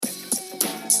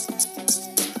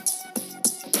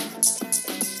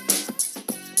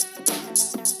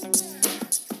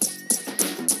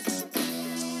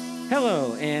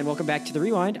Hello, and welcome back to The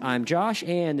Rewind. I'm Josh,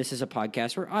 and this is a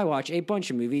podcast where I watch a bunch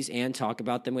of movies and talk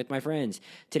about them with my friends.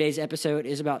 Today's episode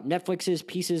is about Netflix's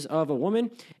Pieces of a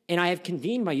Woman, and I have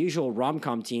convened my usual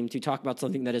rom-com team to talk about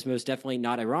something that is most definitely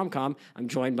not a rom-com. I'm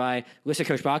joined by Lissa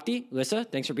Khoshbakhti. Lissa,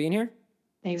 thanks for being here.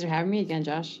 Thanks for having me again,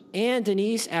 Josh. And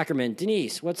Denise Akerman.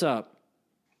 Denise, what's up?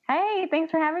 Hey,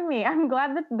 thanks for having me. I'm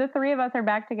glad that the three of us are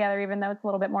back together, even though it's a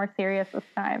little bit more serious this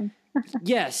time.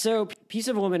 Yeah, so Piece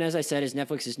of a Woman, as I said, is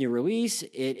Netflix's new release.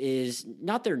 It is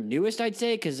not their newest, I'd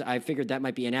say, because I figured that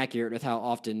might be inaccurate with how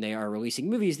often they are releasing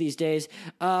movies these days.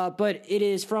 But it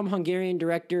is from Hungarian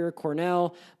director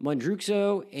Kornél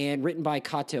Mundruczó and written by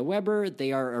Kata Weber.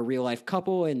 They are a real-life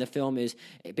couple, and the film is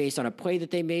based on a play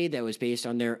that they made that was based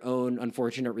on their own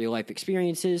unfortunate real-life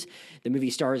experiences. The movie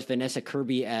stars Vanessa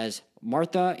Kirby as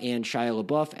Martha and Shia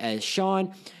LaBeouf as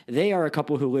Sean. They are a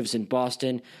couple who lives in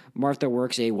Boston. Martha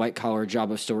works a white-collar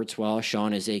job of sorts while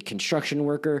Sean is a construction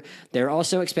worker. They're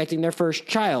also expecting their first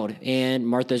child, and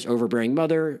Martha's overbearing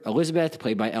mother, Elizabeth,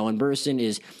 played by Ellen Burstyn,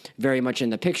 is very much in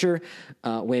the picture.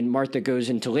 When Martha goes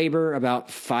into labor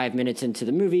about 5 minutes into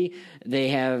the movie, they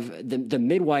have the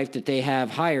midwife that they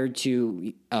have hired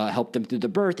to help them through the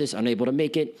birth is unable to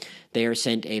make it. They are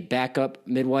sent a backup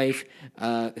midwife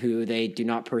who they do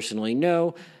not personally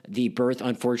know. The birth,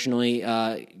 unfortunately,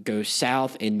 goes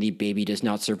south, and the baby does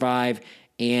not survive.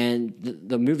 And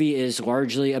the movie is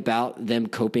largely about them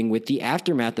coping with the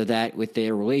aftermath of that, with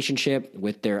their relationship,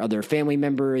 with their other family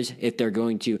members, if they're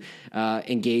going to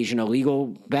engage in a legal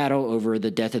battle over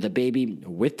the death of the baby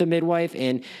with the midwife.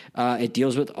 And it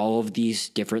deals with all of these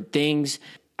different things.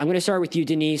 I'm going to start with you,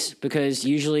 Denise, because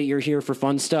usually you're here for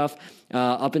fun stuff.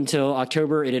 Up until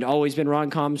October, it had always been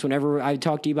rom-coms whenever I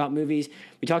talked to you about movies.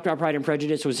 We talked about Pride and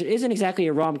Prejudice, which isn't exactly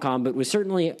a rom-com, but was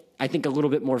certainly, I think, a little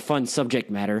bit more fun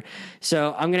subject matter.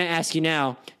 So I'm going to ask you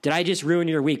now, did I just ruin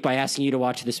your week by asking you to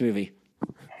watch this movie?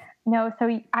 No,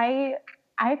 so I've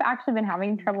actually been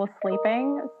having trouble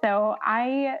sleeping. So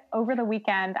over the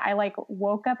weekend, I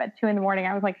woke up at 2 a.m.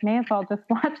 I was like, may as well just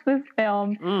watch this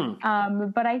film.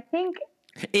 But I think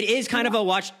it is kind of a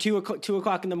watch 2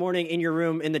 o'clock in the morning in your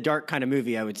room in the dark kind of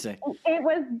movie, I would say.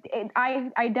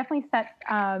 I definitely set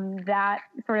that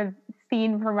sort of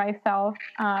scene for myself.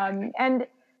 And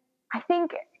I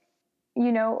think,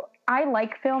 I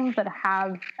like films that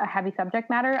have a heavy subject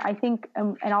matter. I think,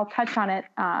 and I'll touch on it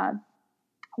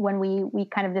when we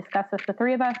kind of discuss this, the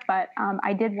three of us, but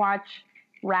I did watch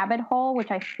Rabbit Hole,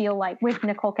 which I feel like, with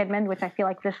Nicole Kidman, which I feel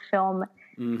like this film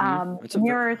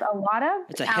mirrors a lot of.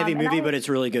 It's a heavy movie, but it's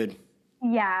really good.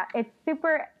 Yeah, it's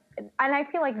super, and I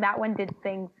feel like that one did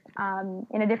things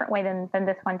in a different way than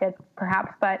this one did,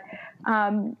 perhaps. But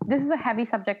this is a heavy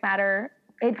subject matter.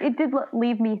 It did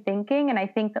leave me thinking, and I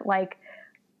think that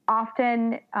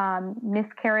often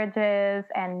miscarriages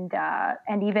and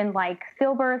even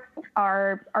stillbirths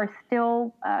are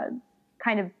still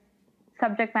kind of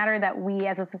subject matter that we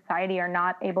as a society are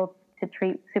not able to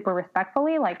treat super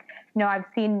respectfully. I've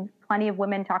seen plenty of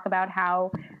women talk about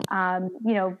how,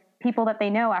 people that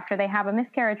they know after they have a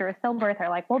miscarriage or a stillbirth are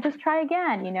like, well, just try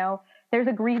again. There's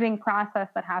a grieving process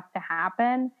that has to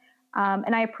happen.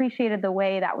 And I appreciated the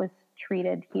way that was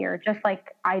treated here, just like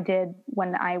I did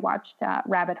when I watched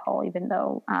Rabbit Hole, even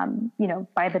though,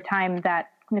 by the time that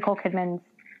Nicole Kidman's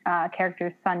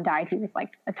character's son died, he was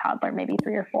like a toddler, maybe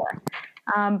 3 or 4.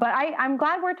 But I'm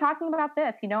glad we're talking about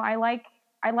this.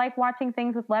 I like watching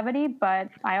things with levity, but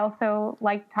I also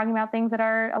like talking about things that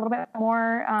are a little bit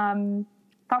more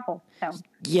thoughtful. So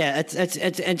yeah,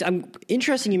 it's I'm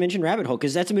interesting you mentioned Rabbit Hole,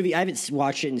 because that's a movie I haven't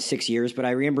watched it in 6 years, but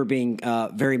I remember being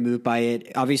very moved by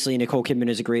it. Obviously, Nicole Kidman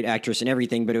is a great actress and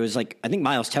everything, but it was I think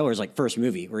Miles Teller's first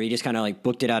movie where he just kind of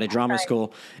booked it out of drama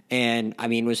school, and I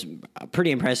mean was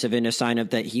pretty impressive and a sign of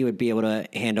that he would be able to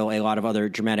handle a lot of other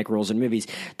dramatic roles in movies.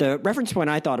 The reference point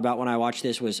I thought about when I watched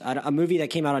this was a movie that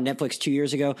came out on Netflix 2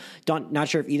 years ago. Not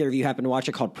sure if either of you happened to watch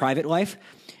it, called Private Life.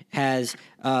 Has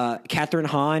Catherine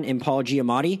Hahn and Paul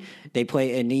Giamatti. They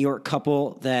play a New York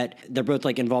couple that they're both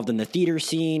involved in the theater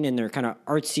scene, and they're kind of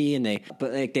artsy, and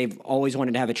they've always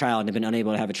wanted to have a child and have been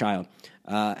unable to have a child.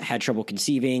 Had trouble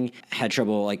conceiving, had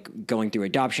trouble going through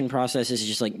adoption processes.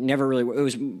 It's just never really. It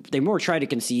was they more try to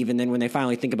conceive, and then when they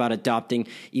finally think about adopting,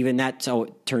 even that's how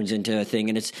it turns into a thing.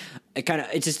 And it's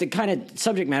just the kind of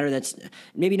subject matter that's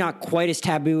maybe not quite as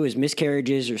taboo as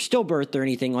miscarriages or stillbirth or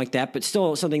anything like that, but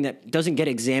still something that doesn't get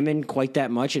examined quite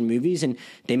that much in movies. And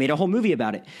they made a whole movie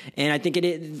about it. And I think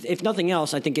if nothing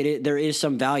else, I think there is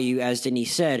some value, as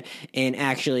Denise said, in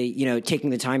actually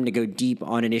taking the time to go deep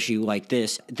on an issue like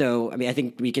this. Though I mean, I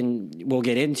think we'll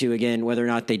get into again whether or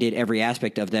not they did every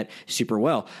aspect of that super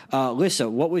well. Lissa,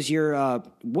 what was your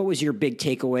big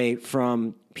takeaway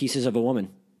from Pieces of a Woman?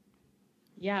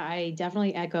 Yeah, I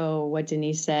definitely echo what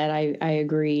Denise said. I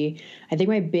agree. I think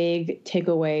my big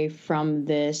takeaway from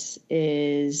this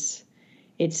is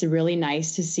it's really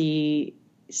nice to see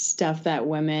stuff that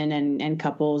women and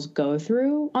couples go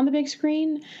through on the big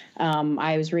screen.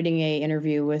 I was reading an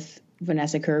interview with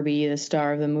Vanessa Kirby, the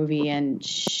star of the movie, and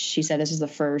she said this is the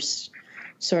first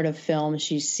sort of film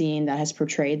she's seen that has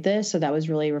portrayed this. So that was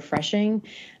really refreshing.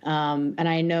 And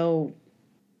I know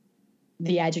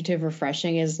the adjective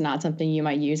refreshing is not something you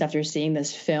might use after seeing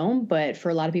this film, but for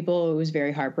a lot of people, it was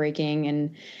very heartbreaking.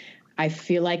 And I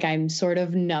feel like I'm sort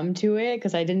of numb to it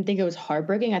because I didn't think it was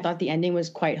heartbreaking. I thought the ending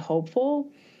was quite hopeful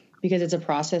because it's a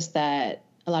process that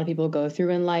a lot of people go through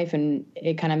in life, and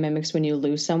it kind of mimics when you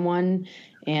lose someone,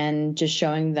 and just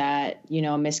showing that, you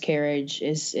know, a miscarriage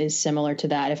is similar to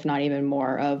that, if not even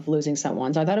more, of losing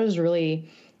someone. So I thought it was a really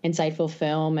insightful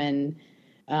film, and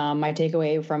my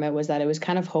takeaway from it was that it was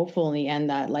kind of hopeful in the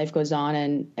end that life goes on,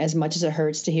 and as much as it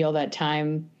hurts to heal, that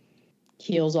time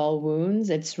heals all wounds.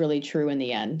 It's really true in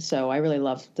the end. So I really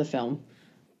loved the film.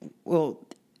 Well,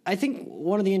 I think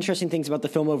one of the interesting things about the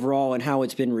film overall and how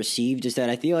it's been received is that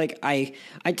I feel like I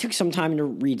took some time to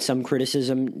read some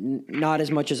criticism, not as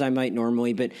much as I might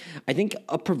normally, but I think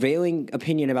a prevailing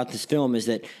opinion about this film is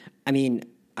that, I mean,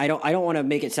 I don't want to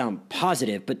make it sound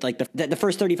positive, but like the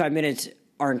first 35 minutes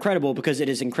are incredible because it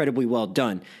is incredibly well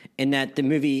done, and that the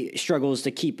movie struggles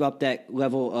to keep up that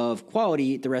level of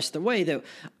quality the rest of the way. Though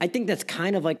I think that's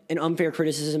kind of like an unfair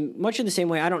criticism, much in the same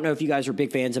way. I don't know if you guys were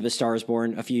big fans of A Star Is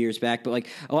Born a few years back, but like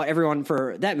everyone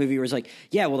for that movie was like,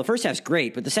 yeah, well, the first half's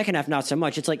great, but the second half not so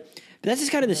much. It's like, but that's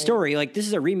just kind of the story. Like, this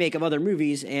is a remake of other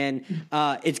movies, and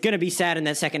it's going to be sad in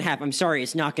that second half. I'm sorry,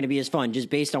 it's not going to be as fun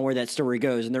just based on where that story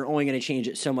goes, and they're only going to change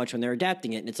it so much when they're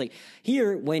adapting it. And it's like,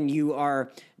 here, when you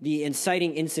are the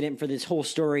inciting incident for this whole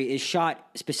story is shot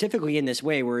specifically in this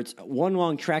way, where it's one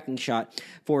long tracking shot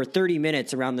for 30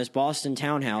 minutes around this Boston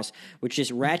townhouse, which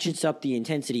just ratchets up the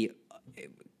intensity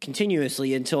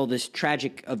continuously until this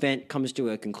tragic event comes to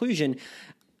a conclusion.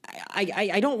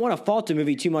 I don't want to fault the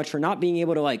movie too much for not being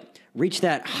able to like reach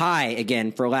that high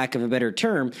again, for lack of a better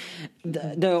term.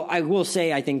 Though I will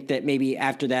say, I think that maybe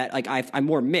after that, like I'm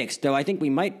more mixed. Though I think we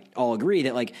might all agree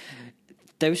that like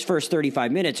those first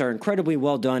 35 minutes are incredibly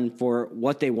well done for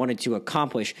what they wanted to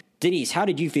accomplish. Denise, how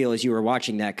did you feel as you were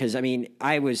watching that? Because I mean,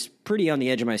 I was pretty on the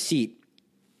edge of my seat.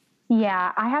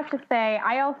 Yeah, I have to say,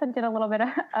 I also did a little bit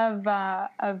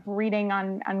of reading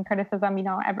on criticism, you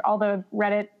know, all the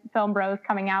Reddit film bros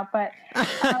coming out, but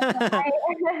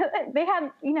they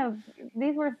had, you know,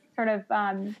 these were sort of...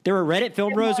 there were Reddit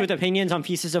film bros with opinions on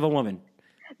Pieces of a Woman.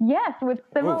 Yes, with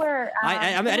similar...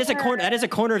 that is a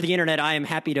corner of the internet I am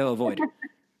happy to avoid.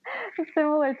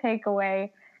 Similar takeaway.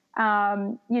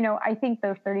 You know, I think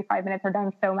those 35 minutes are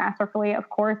done so masterfully. Of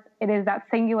course, it is that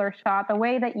singular shot, the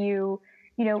way that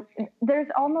you know, there's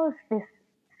almost this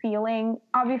feeling,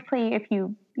 obviously, if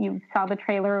you saw the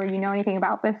trailer or you know anything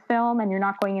about this film and you're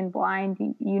not going in blind,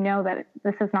 you know that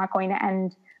this is not going to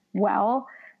end well.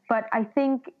 But I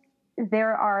think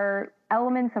there are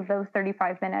elements of those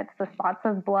 35 minutes, the spots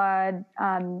of blood,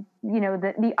 you know,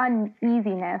 the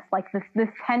uneasiness, like this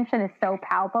tension is so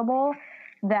palpable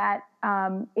that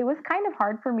it was kind of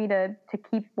hard for me to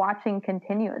keep watching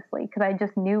continuously because I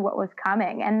just knew what was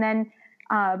coming. And then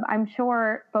I'm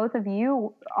sure both of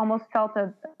you almost felt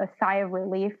a sigh of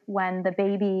relief when the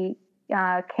baby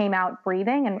came out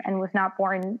breathing and was not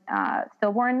born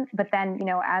stillborn. But then, you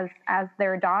know, as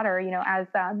their daughter, you know, as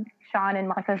Sean and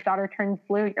Martha's daughter turns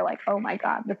blue, you're like, oh my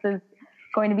God, this is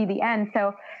going to be the end.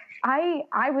 So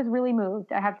I was really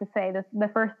moved. I have to say the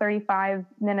first 35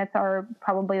 minutes are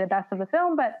probably the best of the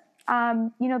film, but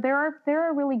you know, there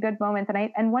are really good moments.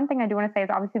 And one thing I do want to say is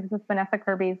obviously this is Vanessa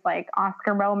Kirby's like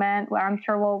Oscar moment, where I'm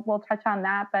sure we'll touch on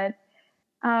that. But,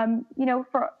 you know,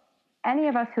 for any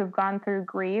of us who have gone through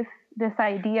grief, this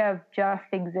idea of just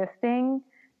existing,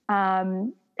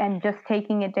 and just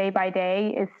taking it day by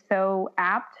day is so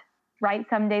apt, right?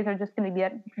 Some days are just going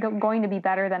to be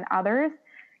better than others.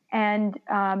 And,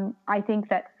 I think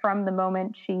that from the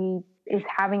moment she is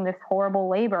having this horrible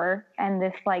labor and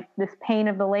this pain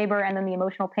of the labor and then the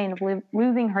emotional pain of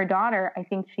losing her daughter, I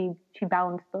think she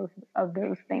balanced both of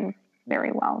those things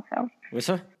very well. So,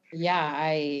 Lissa? Yeah,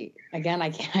 I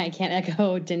can't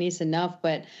echo Denise enough,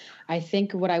 but I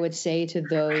think what I would say to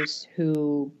those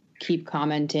who keep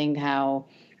commenting how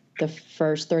the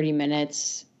first 30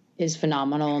 minutes is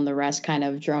phenomenal and the rest kind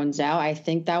of drones out, I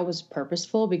think that was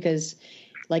purposeful because,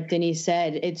 like Denise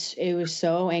said, it was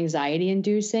so anxiety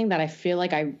inducing that I feel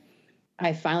like I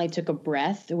I finally took a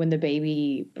breath when the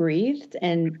baby breathed.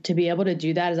 And to be able to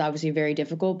do that is obviously very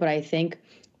difficult. But I think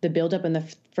the buildup in the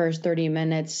first 30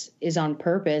 minutes is on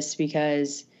purpose,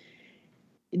 because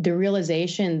the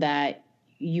realization that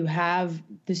you have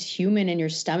this human in your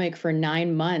stomach for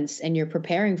 9 months and you're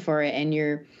preparing for it, and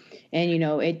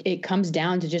it comes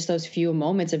down to just those few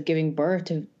moments of giving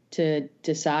birth to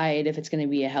decide if it's going to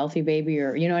be a healthy baby,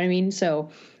 or, you know what I mean? So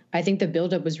I think the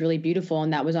buildup was really beautiful,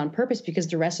 and that was on purpose, because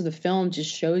the rest of the film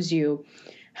just shows you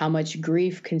how much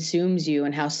grief consumes you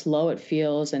and how slow it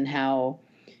feels and how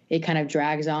it kind of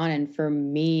drags on. And for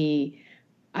me,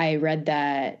 I read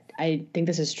that, I think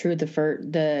this is true, it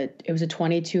was a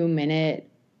 22-minute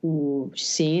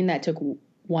scene that took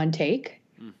one take,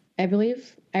 I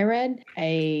believe I read.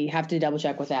 I have to double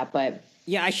check with that, but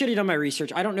yeah, I should have done my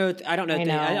research. I don't know.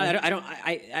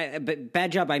 But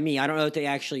bad job by me. I don't know if they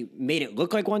actually made it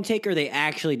look like one take or they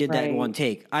actually did that in one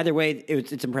take. Either way,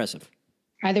 it's impressive.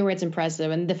 Either way, it's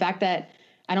impressive. And the fact that,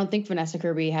 I don't think Vanessa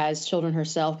Kirby has children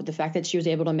herself, but the fact that she was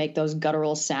able to make those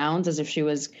guttural sounds as if she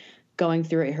was going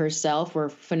through it herself were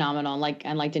phenomenal.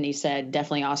 And like Denise said,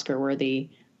 definitely Oscar worthy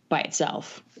by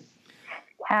itself.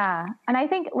 Yeah. And I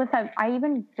think, Lissa, I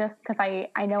even, just because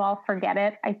I know I'll forget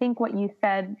it, I think what you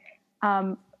said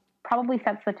probably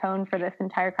sets the tone for this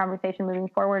entire conversation moving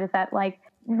forward, is that, like,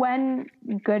 when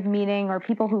good meaning or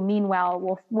people who mean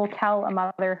well will tell a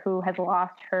mother who has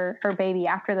lost her baby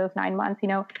after those 9 months,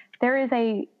 there is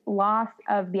a loss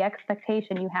of the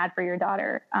expectation you had for your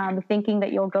daughter, thinking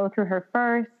that you'll go through her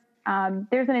first.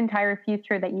 There's an entire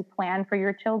future that you plan for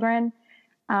your children.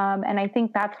 And I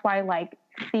think that's why, like,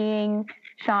 seeing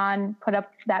Sean put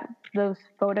up those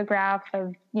photographs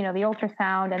of, the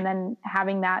ultrasound and then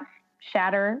having that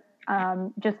shatter,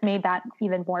 just made that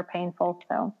even more painful.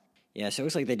 So. Yeah, so it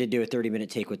looks like they did do a 30-minute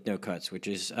take with no cuts, which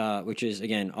is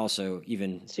again also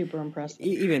even super impressive,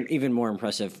 even more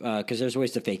impressive, because there's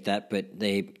ways to fake that, but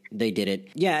they did it.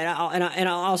 Yeah, and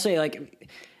I'll say, like,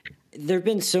 there've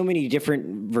been so many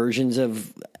different versions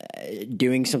of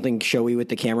doing something showy with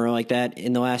the camera like that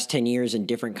in the last 10 years in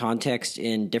different contexts,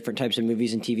 in different types of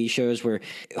movies and TV shows, where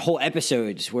whole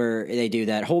episodes where they do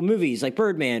that, whole movies like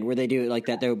Birdman where they do it like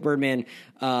that. Though Birdman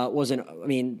wasn't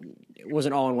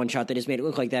all in one shot. They just made it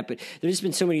look like that. But there's just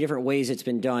been so many different ways it's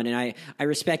been done. And I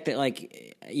respect that,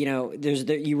 like,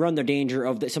 you run the danger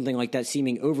of something like that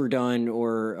seeming overdone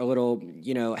or a little,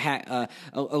 a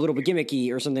little bit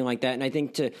gimmicky or something like that. And I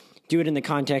think to do it in the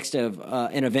context of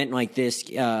an event like this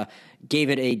gave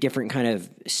it a different kind of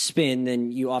spin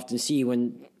than you often see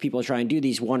when people try and do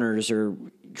these one-ers or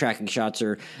tracking shots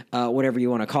or whatever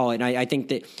you want to call it. And I think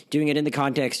that doing it in the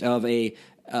context of a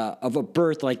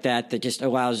birth like that just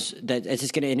allows that it's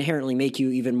just going to inherently make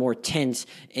you even more tense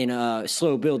in a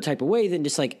slow build type of way than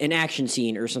just like an action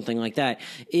scene or something like that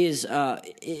is a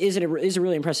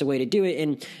really impressive way to do it.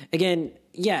 And again,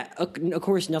 yeah, of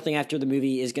course, nothing after the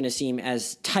movie is going to seem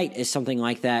as tight as something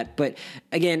like that. But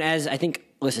again, as I think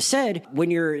Lissa said, when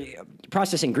you're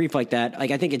processing grief like that,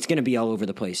 like, I think it's going to be all over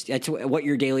the place. That's what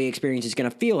your daily experience is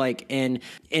going to feel like. And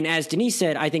as Denise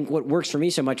said, I think what works for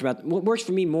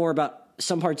me more about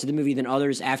some parts of the movie than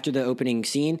others after the opening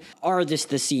scene are just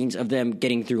the scenes of them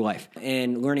getting through life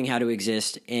and learning how to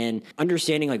exist and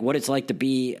understanding, like, what it's like to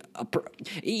be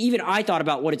even I thought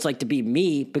about what it's like to be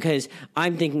me, because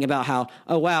I'm thinking about how,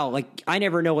 oh wow, like, I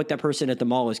never know what that person at the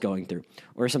mall is going through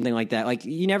or something like that. Like,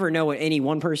 you never know what any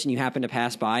one person you happen to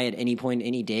pass by at any point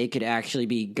any day could actually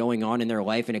be going on in their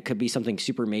life, and it could be something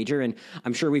super major. And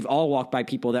I'm sure we've all walked by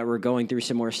people that were going through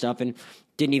similar stuff and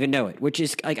didn't even know it, which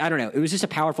is, like, I don't know. It was just a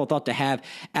powerful thought to have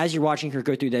as you're watching her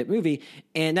go through that movie.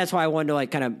 And that's why I wanted to,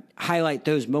 like, kind of highlight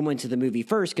those moments of the movie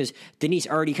first, because Denise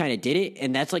already kind of did it.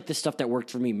 And that's, like, the stuff that worked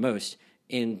for me most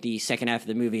in the second half of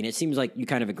the movie. And it seems like you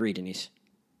kind of agree, Denise.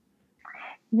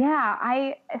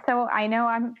 Yeah, so I know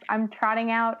I'm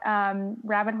trotting out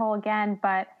rabbit hole again,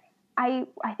 but I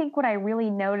think what I really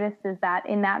noticed is that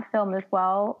in that film as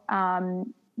well,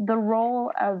 the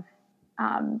role of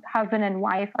husband and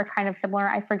wife are kind of similar.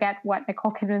 I forget what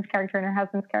Nicole Kidman's character and her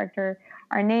husband's character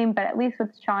are named, but at least with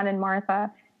Sean and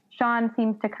Martha, Sean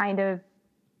seems to kind of,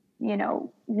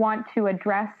 want to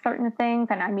address certain things.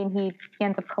 And I mean, he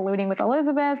ends up colluding with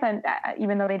Elizabeth, and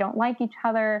even though they don't like each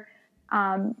other,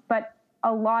 but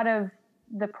a lot of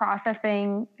the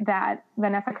processing that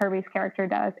Vanessa Kirby's character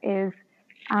does is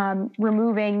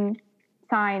removing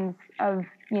signs of,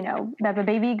 that the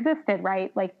baby existed,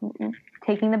 right? Like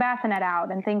taking the bassinet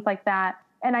out and things like that.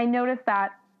 And I noticed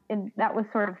that that was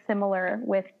sort of similar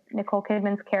with Nicole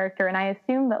Kidman's character. And I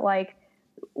assume that, like,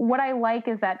 what I like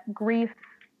is that grief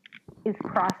is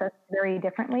processed very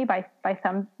differently by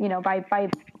some, by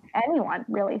anyone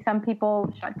really. Some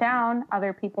people shut down,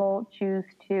 other people choose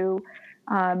to,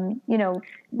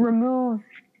 remove,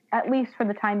 at least for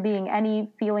the time being,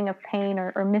 any feeling of pain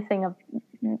or missing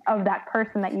of that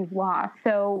person that you've lost.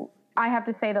 So I have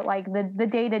to say that like the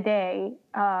day-to-day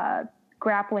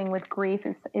grappling with grief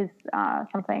is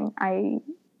something I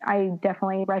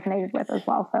definitely resonated with as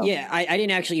well. So yeah, I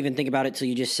didn't actually even think about it till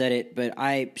you just said it, but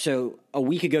so a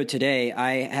week ago today,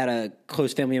 I had a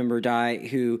close family member die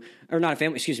not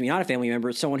a family member,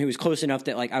 it's someone who was close enough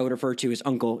that like I would refer to as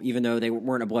uncle, even though they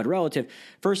weren't a blood relative.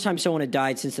 First time someone had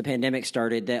died since the pandemic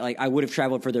started that like I would have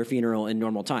traveled for their funeral in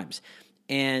normal times.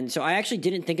 And so I actually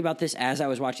didn't think about this as I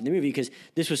was watching the movie because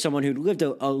this was someone who lived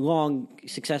a long,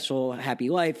 successful, happy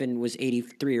life and was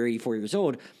 83 or 84 years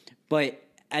old. But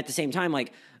at the same time,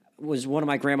 like, was one of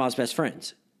my grandma's best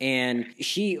friends. And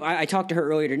I talked to her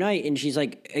earlier tonight and she's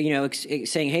like,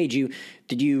 saying, hey,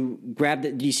 did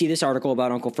you see this article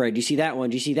about Uncle Fred? Do you see that one?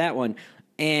 Do you see that one?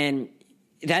 And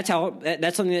that's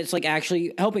something that's like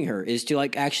actually helping her is to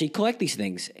like actually collect these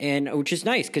things, and which is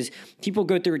nice because people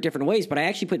go through it different ways. But I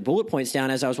actually put bullet points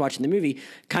down as I was watching the movie,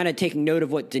 kind of taking note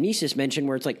of what Denise just mentioned,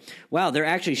 where it's like, wow, they're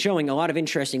actually showing a lot of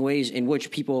interesting ways in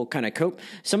which people kind of cope.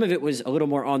 Some of it was a little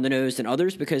more on the nose than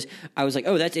others because I was like,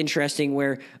 oh, that's interesting.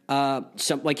 Where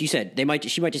some, like you said,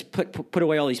 she might just put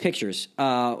away all these pictures,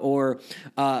 or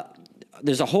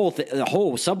there's a whole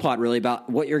subplot really about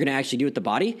what you're going to actually do with the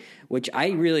body, which I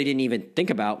really didn't even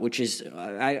think about, which is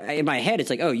in my head,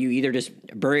 it's like, oh, you either just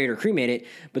bury it or cremate it.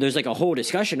 But there's like a whole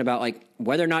discussion about like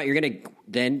whether or not you're going to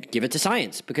then give it to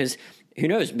science, because who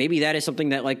knows, maybe that is something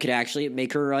that like could actually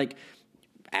make her like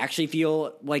actually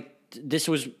feel like this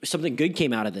was something good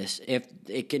came out of this. If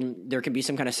there can be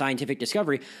some kind of scientific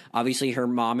discovery. Obviously her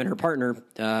mom and her partner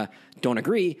don't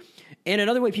agree. And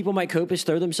another way people might cope is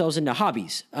throw themselves into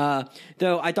hobbies.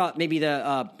 Though I thought maybe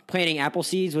the planting apple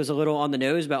seeds was a little on the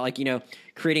nose about like,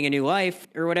 creating a new life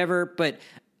or whatever. But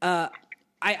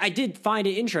I did find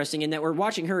it interesting in that we're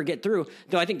watching her get through,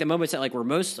 though I think the moments that like were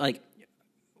most like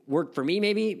worked for me,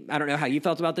 maybe, I don't know how you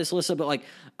felt about this, Lissa, but like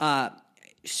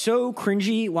so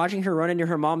cringy watching her run into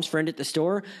her mom's friend at the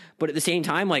store, but at the same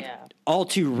time, like all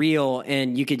too real.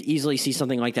 And you could easily see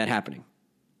something like that happening.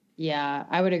 Yeah,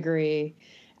 I would agree.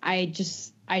 I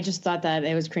just thought that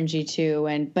it was cringy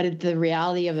too, but the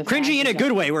reality of the cringy in a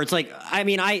good way, where it's like, I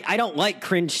mean, I don't like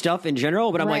cringe stuff in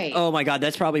general, but I'm like, oh my God,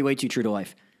 that's probably way too true to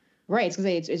life. Right, it's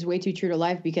because it's way too true to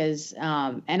life because,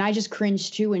 and I just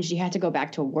cringed too when she had to go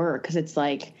back to work because it's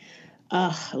like,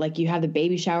 like you have the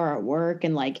baby shower at work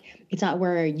and like it's not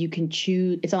where you can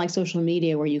choose. It's not like social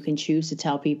media where you can choose to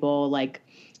tell people like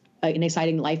an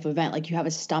exciting life event. Like you have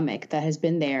a stomach that has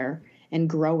been there and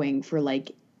growing for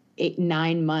like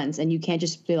 8-9 months, and you can't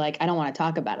just be like, I don't want to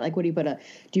talk about it. Like, what do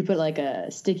you put like a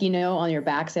sticky note on your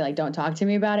back, say like, don't talk to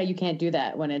me about it? You can't do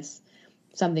that when it's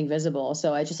something visible.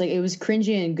 So I just like, it was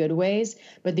cringy in good ways,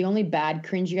 but the only bad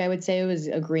cringy I would say was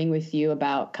agreeing with you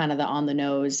about kind of the on the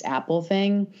nose apple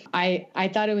thing. I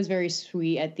thought it was very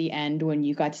sweet at the end when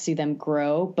you got to see them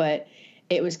grow, but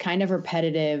it was kind of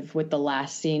repetitive with the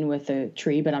last scene with the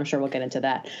tree, but I'm sure we'll get into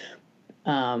that.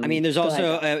 I mean, there's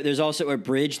also a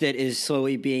bridge that is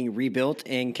slowly being rebuilt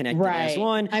and connected as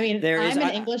one. I mean,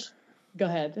 English. Go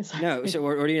ahead. Sorry. No, so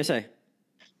what are you gonna say?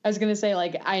 I was going to say,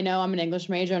 like, I know I'm an English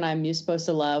major and I'm supposed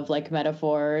to love like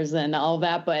metaphors and all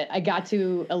that, but I got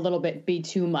to a little bit be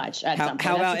too much at some point.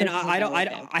 How about, and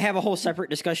I have a whole separate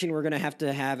discussion we're going to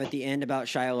have at the end about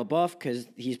Shia LaBeouf, because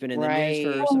he's been in the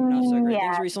news for some not so great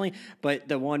things recently. But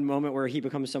the one moment where he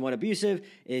becomes somewhat abusive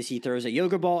is he throws a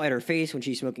yoga ball at her face when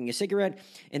she's smoking a cigarette,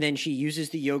 and then she uses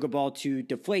the yoga ball to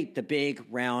deflate the big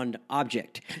round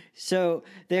object. So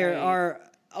there are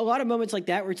a lot of moments like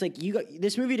that where it's like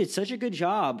this movie did such a good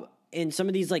job in some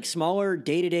of these like smaller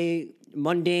day-to-day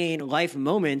mundane life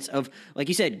moments of, like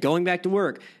you said, going back to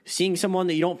work, seeing someone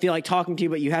that you don't feel like talking to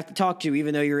but you have to talk to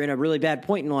even though you're in a really bad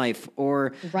point in life,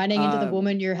 or running into the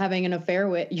woman you're having an affair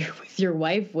with your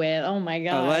wife with. Oh my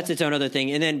God. Well, that's its own other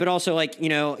thing. And then but also like,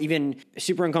 even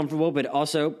super uncomfortable, but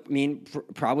also I mean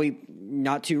probably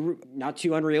not too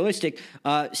unrealistic,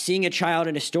 seeing a child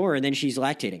in a store and then she's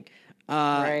lactating.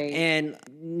 And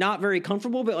not very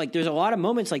comfortable, but like there's a lot of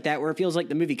moments like that where it feels like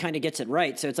the movie kind of gets it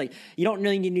right. So it's like you don't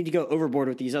really need to go overboard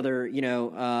with these other,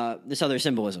 this other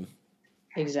symbolism.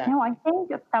 Exactly. No, I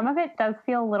think some of it does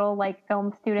feel a little like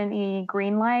film student-y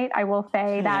green light. I will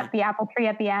say that the apple tree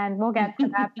at the end, we'll get to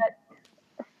that.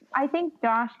 But I think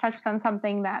Josh touched on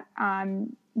something that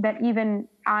that even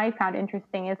I found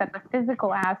interesting, is that the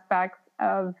physical aspects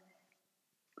of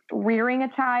rearing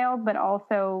a child, but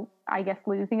also, I guess,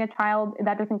 losing a child,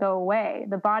 that doesn't go away.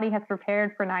 The body has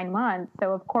prepared for 9 months.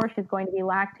 So of course she's going to be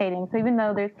lactating. So even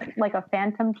though there's like a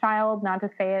phantom child, not to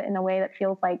say it in a way that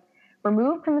feels like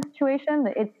removed from the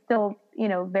situation, it's still,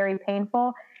 very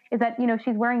painful, is that,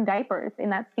 she's wearing diapers in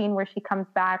that scene where she comes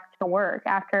back to work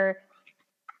after.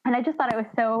 And I just thought it was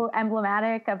so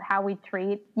emblematic of how we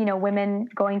treat, women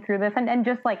going through this and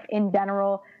just like in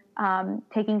general,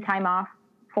 taking time off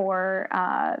for,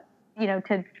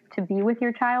 to be with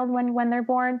your child when they're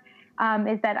born,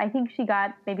 is that I think she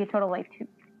got maybe a total of like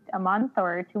a month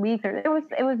or 2 weeks, or it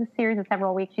was a series of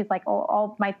several weeks. She's like,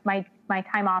 all my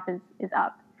time off is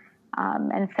up.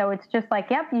 And so it's just like,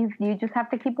 yep, you just have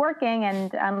to keep working,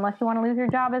 and unless you want to lose your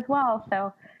job as well.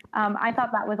 So I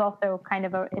thought that was also kind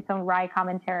of its own wry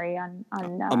commentary on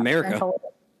America,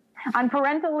 on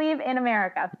parental leave in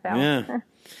America. So. Yeah.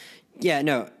 Yeah,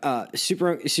 no,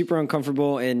 super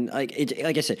uncomfortable, and like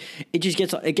I said, it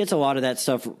gets a lot of that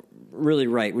stuff really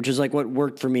right, which is like what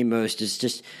worked for me most is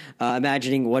just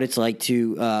imagining what it's like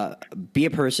to be a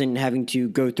person having to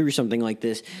go through something like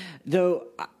this. Though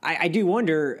I do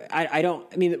wonder, I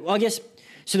guess.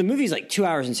 So the movie is like 2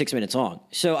 hours and 6 minutes long.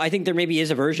 So I think there maybe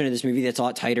is a version of this movie that's a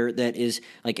lot tighter, that is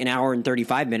like an hour and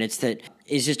 35 minutes, that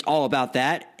is just all about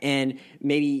that. And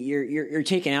maybe you're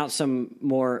taking out some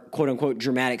more quote unquote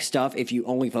dramatic stuff if you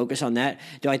only focus on that.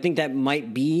 Though I think that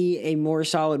might be a more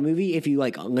solid movie if you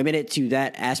like limit it to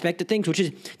that aspect of things, which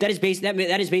is that is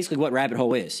basically what Rabbit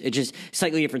Hole is. It's just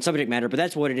slightly different subject matter, but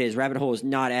that's what it is. Rabbit Hole is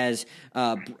not as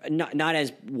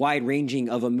wide ranging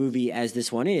of a movie as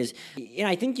this one is. And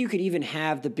I think you could even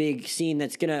have the big scene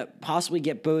that's going to possibly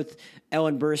get both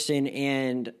Ellen Burstyn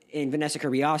and Vanessa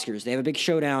Kirby Oscars. They have a big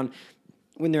showdown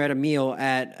when they're at a meal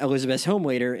at Elizabeth's home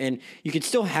later, and you could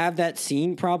still have that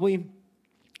scene probably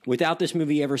without this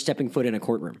movie ever stepping foot in a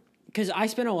courtroom. Because I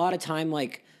spent a lot of time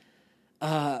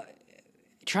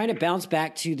trying to bounce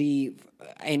back to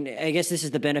and I guess this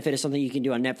is the benefit of something you can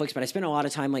do on Netflix, but I spent a lot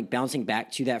of time bouncing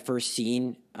back to that first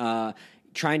scene,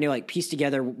 trying to piece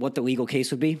together what the legal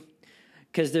case would be.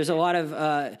 Because there's a lot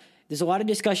of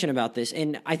discussion about this,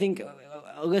 and I think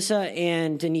Lissa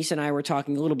and Denise and I were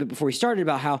talking a little bit before we started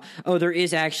about how there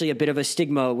is actually a bit of a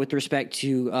stigma with respect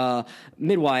to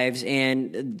midwives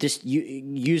and just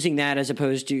using that as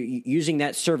opposed to using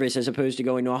that service as opposed to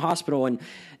going to a hospital. And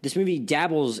this movie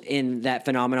dabbles in that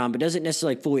phenomenon, but doesn't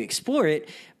necessarily fully explore it.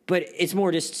 But it's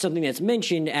more just something that's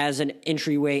mentioned as an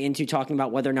entryway into talking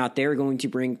about whether or not they're going to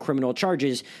bring criminal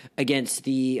charges against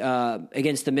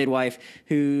the midwife,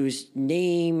 whose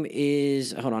name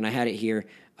is, hold on, I had it here.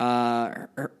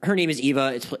 Her name is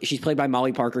Eva. She's played by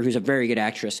Molly Parker, who's a very good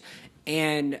actress.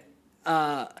 And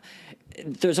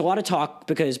there's a lot of talk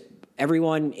because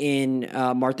everyone in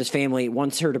Martha's family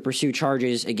wants her to pursue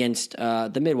charges against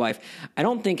the midwife. I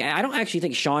don't actually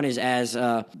think Sean is as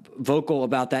vocal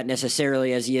about that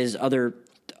necessarily as he is other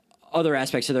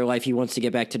aspects of their life. He wants to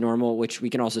get back to normal, which we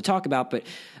can also talk about. But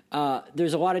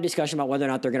there's a lot of discussion about whether or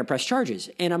not they're going to press charges.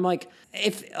 And I'm like,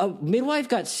 if a midwife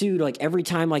got sued every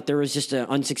time there was just an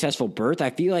unsuccessful birth, I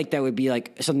feel like that would be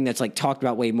something that's talked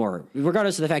about way more,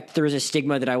 regardless of the fact that there was a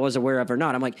stigma that I was aware of or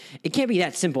not. I'm like, it can't be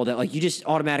that simple that you just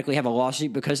automatically have a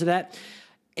lawsuit because of that.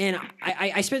 And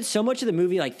I spent so much of the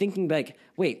movie thinking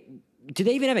wait, do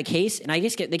they even have a case? And I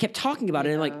guess they kept talking about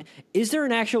it. And is there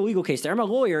an actual legal case there? I'm a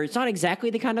lawyer. It's not exactly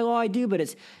the kind of law I do, but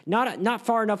it's not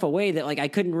far enough away that I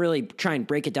couldn't really try and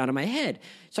break it down in my head.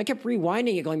 So I kept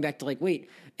rewinding it, going back to wait.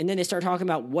 And then they start talking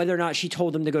about whether or not she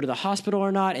told them to go to the hospital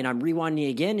or not. And I'm rewinding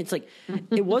it again. It's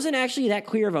it wasn't actually that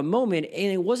clear of a moment.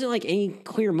 And it wasn't any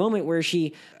clear moment where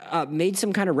she made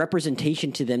some kind of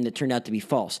representation to them that turned out to be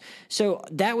false. So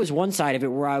that was one side of it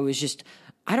where I was just,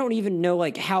 I don't even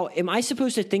know how am I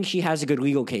supposed to think she has a good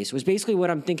legal case was basically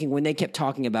what I'm thinking when they kept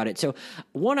talking about it. So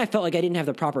one, I felt like I didn't have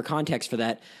the proper context for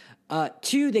that.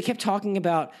 Two, they kept talking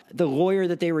about the lawyer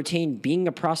that they retained being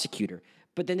a prosecutor,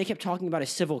 but then they kept talking about a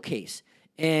civil case.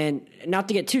 And not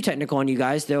to get too technical on you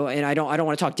guys though, and I don't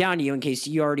want to talk down to you in case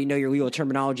you already know your legal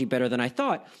terminology better than I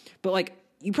thought, but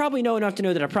you probably know enough to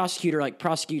know that a prosecutor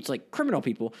prosecutes criminal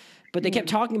people, but they kept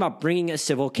talking about bringing a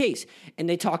civil case. And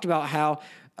they talked about how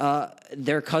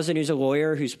their cousin, who's a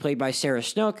lawyer, who's played by Sarah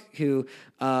Snook, who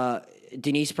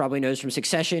Denise probably knows from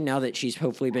Succession. Now that she's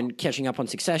hopefully been catching up on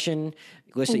Succession,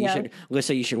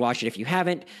 Lissa, you should watch it if you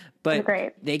haven't. But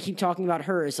they keep talking about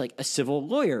her as a civil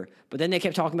lawyer, but then they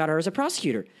kept talking about her as a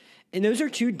prosecutor. And those are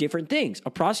two different things. A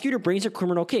prosecutor brings a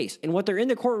criminal case, and what they're in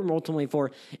the courtroom ultimately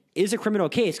for is a criminal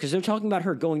case because they're talking about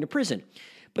her going to prison.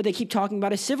 But they keep talking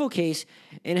about a civil case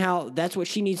and how that's what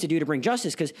she needs to do to bring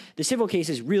justice because the civil case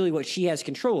is really what she has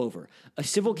control over. A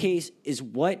civil case is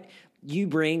what you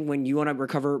bring when you want to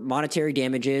recover monetary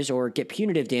damages or get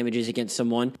punitive damages against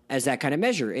someone as that kind of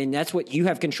measure. And that's what you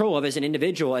have control of as an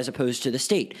individual as opposed to the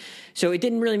state. So it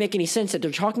didn't really make any sense that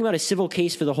they're talking about a civil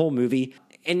case for the whole movie.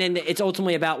 And then it's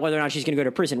ultimately about whether or not she's going to go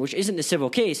to prison, which isn't the civil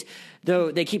case,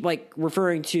 though they keep like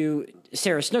referring to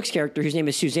Sarah Snook's character, whose name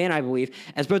is Suzanne, I believe,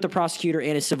 as both a prosecutor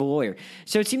and a civil lawyer.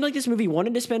 So it seemed like this movie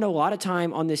wanted to spend a lot of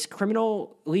time on this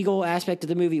criminal legal aspect of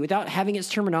the movie without having its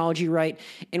terminology right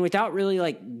and without really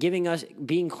like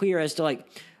being clear as to like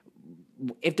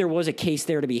if there was a case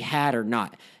there to be had or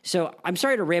not. So I'm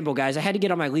sorry to ramble, guys. I had to get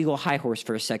on my legal high horse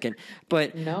for a second,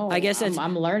 but no, I guess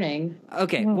I'm learning.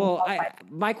 Okay. Well,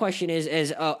 my question is,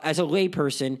 as a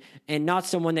layperson and not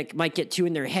someone that might get too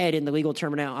in their head in the legal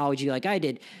terminology like I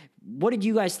did, what did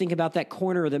you guys think about that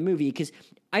corner of the movie? Because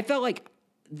I felt like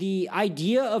the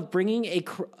idea of bringing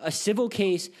a civil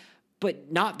case, but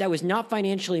that was not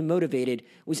financially motivated,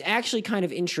 was actually kind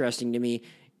of interesting to me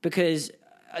because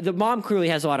the mom clearly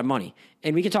has a lot of money.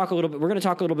 And we're going to talk a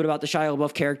little bit about the Shia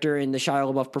LaBeouf character and the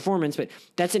Shia LaBeouf performance, but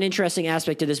that's an interesting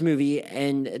aspect of this movie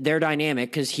and their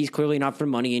dynamic because he's clearly not for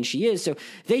money and she is. So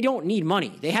they don't need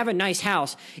money. They have a nice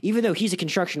house. Even though he's a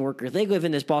construction worker, they live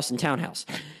in this Boston townhouse.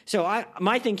 So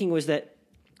my thinking was that,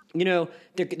 you know,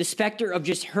 the specter of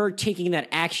just her taking that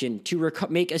action to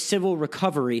make a civil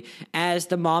recovery as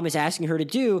the mom is asking her to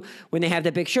do when they have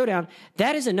that big showdown,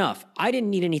 that is enough. I didn't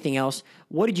need anything else.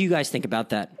 What did you guys think about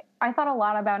that? I thought a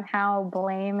lot about how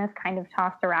blame is kind of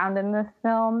tossed around in this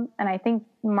film. And I think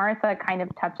Martha kind of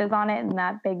touches on it in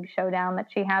that big showdown that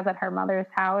she has at her mother's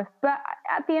house. But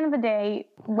at the end of the day,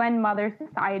 when mothers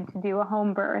decide to do a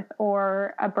home birth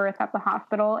or a birth at the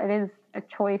hospital, it is a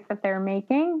choice that they're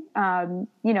making,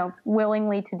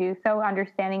 willingly to do so,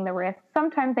 understanding the risks.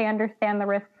 Sometimes they understand the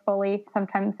risks fully,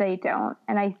 sometimes they don't.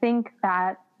 And I think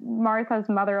that Martha's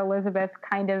mother, Elizabeth,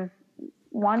 kind of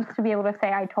wants to be able to say,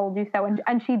 I told you so.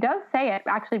 And she does say it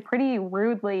actually pretty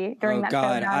rudely during that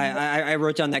God, I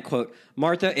wrote down that quote.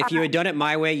 Martha, if you had done it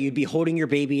my way, you'd be holding your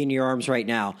baby in your arms right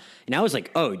now. And I was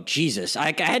like, oh, Jesus.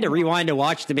 I had to rewind to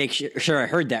watch to make sure I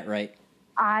heard that right.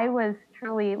 I was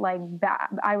truly like that.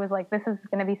 I was like, this is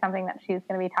going to be something that she's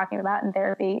going to be talking about in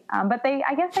therapy. But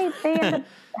I guess they end up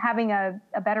having a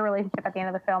better relationship at the end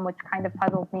of the film, which kind of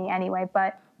puzzles me anyway.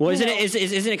 But isn't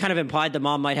it kind of implied the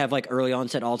mom might have like early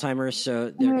onset Alzheimer's, so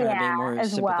they're kind of being more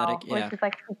sympathetic? Well, yeah, which is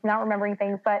like not remembering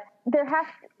things. But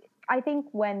I think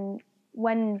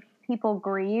when people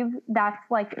grieve, that's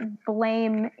like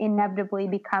blame inevitably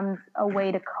becomes a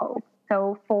way to cope.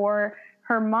 So for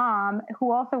her mom,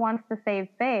 who also wants to save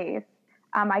face,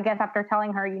 I guess after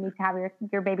telling her you need to have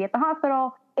your baby at the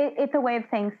hospital, it's a way of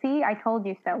saying, see, I told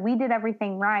you so. We did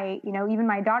everything right. You know, even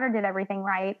my daughter did everything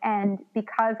right. And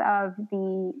because of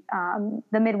the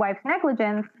midwife's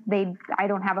negligence, I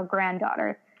don't have a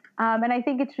granddaughter. And I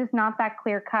think it's just not that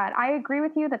clear cut. I agree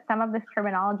with you that some of this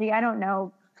terminology, I don't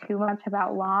know too much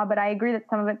about law, but I agree that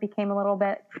some of it became a little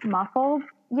bit muffled.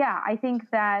 Yeah, I think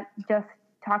that just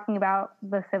talking about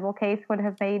the civil case would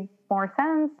have made more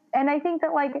sense. And I think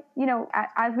that, like, you know,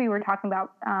 as we were talking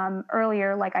about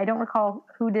earlier, like, I don't recall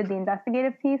who did the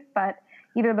investigative piece, but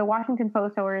either the Washington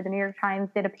Post or the New York Times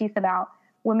did a piece about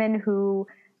women who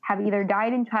have either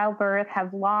died in childbirth,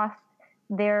 have lost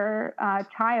their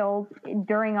child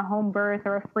during a home birth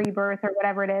or a free birth or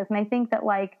whatever it is. And I think that,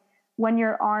 like, when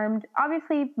you're armed,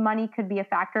 obviously money could be a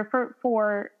factor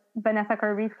for Vanessa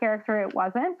Kirby's character. It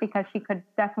wasn't, because she could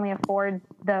definitely afford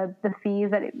the fees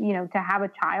that, to have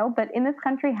a child. But in this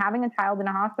country, having a child in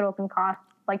a hospital can cost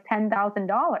like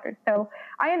 $10,000. So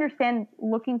I understand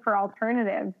looking for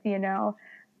alternatives,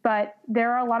 but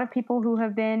there are a lot of people who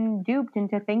have been duped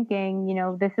into thinking,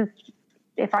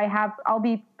 I'll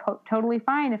be totally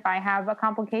fine if I have a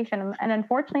complication. And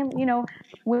unfortunately,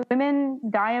 women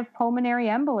die of pulmonary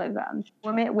embolism.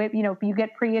 Women, you get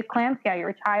preeclampsia,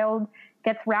 your child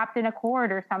gets wrapped in a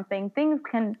cord or something. Things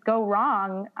can go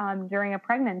wrong during a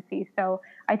pregnancy. So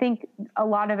I think a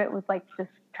lot of it was like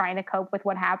just trying to cope with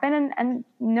what happened. And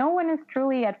no one is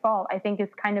truly at fault, I think, is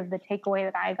kind of the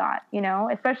takeaway that I got,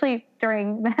 especially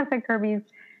during Vanessa Kirby's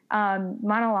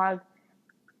monologue.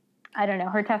 I don't know,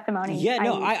 her testimony. Yeah,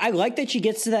 no, I like that she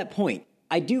gets to that point.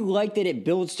 I do like that it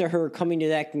builds to her coming to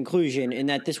that conclusion and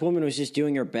that this woman was just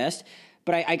doing her best.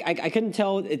 But I couldn't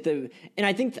tell and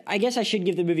I guess I should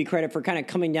give the movie credit for kind of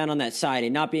coming down on that side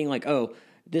and not being like, oh,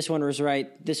 this one was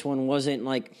right, this one wasn't.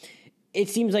 Like, it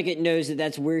seems like it knows that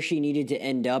that's where she needed to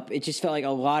end up. It just felt like a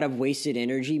lot of wasted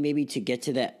energy maybe to get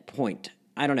to that point.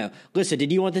 I don't know. Lissa,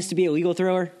 did you want this to be a legal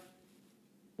thriller?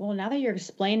 Well, now that you're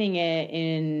explaining it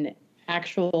in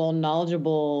actual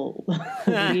knowledgeable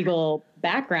legal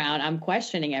background, I'm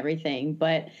questioning everything.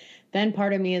 But then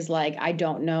part of me is like, I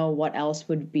don't know what else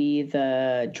would be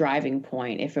the driving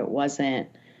point if it wasn't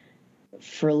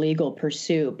for legal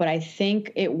pursuit. But I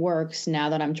think it works now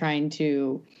that I'm trying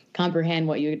to comprehend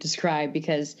what you described,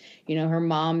 because, you know, her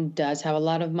mom does have a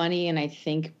lot of money, and I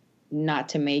think, not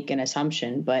to make an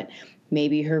assumption, but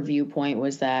maybe her viewpoint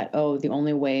was that, oh, the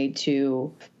only way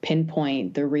to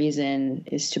pinpoint the reason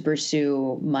is to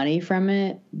pursue money from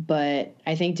it. But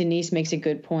I think Denise makes a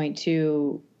good point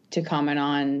too, to comment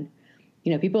on,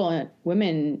 you know,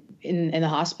 women in the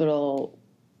hospital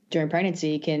during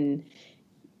pregnancy can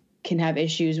have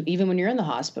issues even when you're in the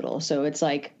hospital. So it's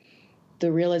like the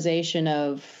realization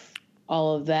of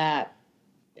all of that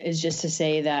is just to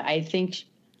say that I think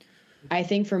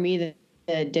for me,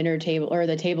 the dinner table or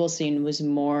the table scene was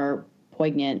more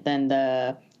poignant than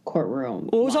the courtroom.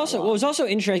 Well, what was also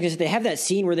interesting is that they have that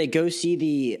scene where they go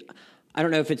see I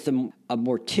don't know if it's a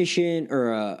mortician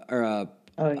or a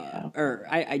oh yeah, or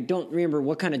I don't remember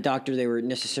what kind of doctor they were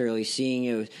necessarily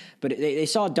seeing. But they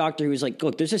saw a doctor who was like,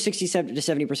 look, there's a 67 to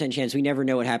 70% chance we never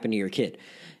know what happened to your kid.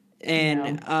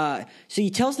 And so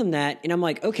he tells them that, and I'm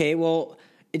like, okay, well,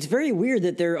 it's very weird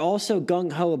that they're also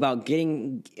gung-ho about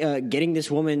getting this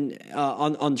woman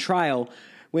on trial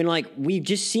when, like, we've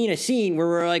just seen a scene where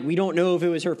we're like, we don't know if it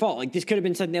was her fault. Like, this could have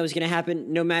been something that was going to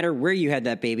happen no matter where you had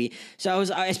that baby. So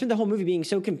I spent the whole movie being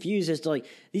so confused as to, like,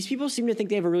 these people seem to think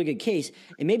they have a really good case.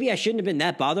 And maybe I shouldn't have been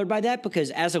that bothered by that,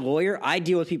 because as a lawyer, I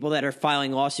deal with people that are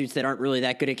filing lawsuits that aren't really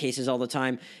that good at cases all the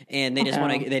time, and they just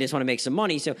want to make some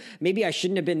money. So maybe I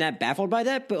shouldn't have been that baffled by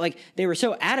that. But, like, they were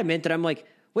so adamant that I'm like,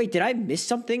 wait, did I miss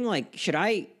something? Like,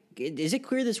 is it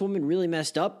clear this woman really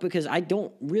messed up? Because I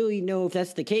don't really know if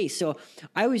that's the case. So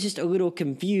I was just a little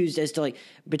confused as to, like,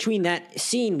 between that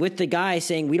scene with the guy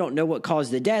saying we don't know what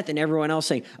caused the death and everyone else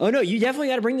saying, oh no, you definitely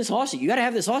got to bring this lawsuit. You got to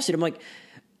have this lawsuit. I'm like,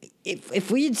 if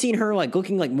we had seen her, like,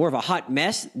 looking like more of a hot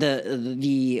mess,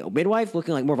 the midwife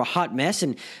looking like more of a hot mess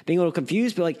and being a little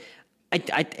confused, but, like,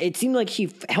 it seemed like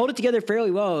she held it together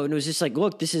fairly well, and it was just like,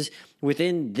 look, this is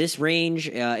within this range.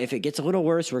 If it gets a little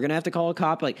worse, we're going to have to call a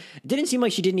cop. Like, it didn't seem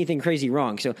like she did anything crazy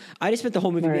wrong. So I just spent the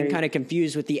whole movie being kind of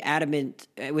confused with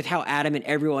how adamant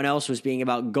everyone else was being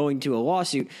about going to a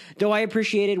lawsuit, though I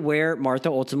appreciated where Martha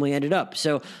ultimately ended up.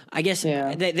 So I guess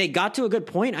they got to a good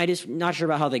point. I just not sure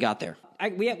about how they got there.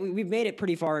 We've made it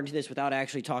pretty far into this without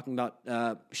actually talking about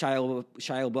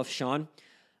Shia LaBeouf, Sean.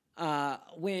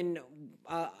 When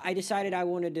I decided I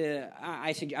wanted to,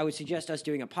 I would suggest us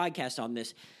doing a podcast on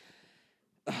this.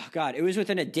 Oh God, it was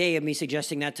within a day of me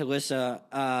suggesting that to Lissa,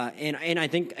 and I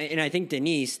think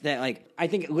Denise, that, like, I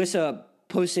think Lissa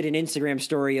posted an Instagram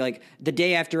story, like, the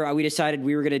day after we decided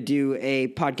we were going to do a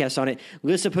podcast on it.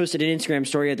 Lissa posted an Instagram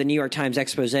story at the New York Times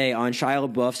expose on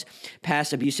Shia LaBeouf's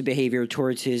past abusive behavior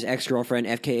towards his ex-girlfriend,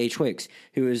 FKA Twigs,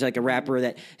 who is, like, a rapper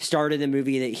that starred in the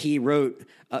movie that he wrote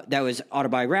that was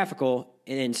autobiographical,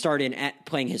 and then starred in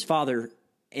playing his father,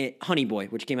 Honey Boy,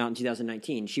 which came out in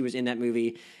 2019. She was in that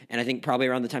movie, and I think probably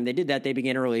around the time they did that, they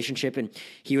began a relationship, and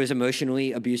he was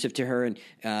emotionally abusive to her and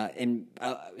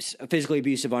physically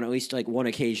abusive on at least, like, one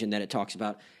occasion that it talks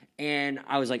about. And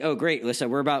I was like, oh, great, Lissa,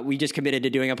 we just committed to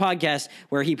doing a podcast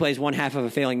where he plays one half of a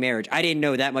failing marriage. I didn't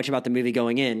know that much about the movie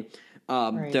going in.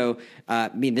 Though, I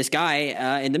mean, this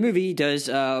guy in the movie does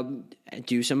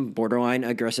do some borderline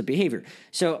aggressive behavior.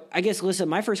 So I guess, Lissa,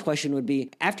 my first question would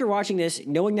be, after watching this,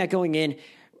 knowing that going in,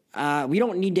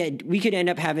 we could end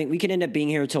up being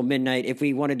here until midnight if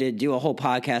we wanted to do a whole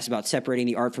podcast about separating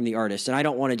the art from the artist. And I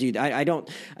don't want to do that. I don't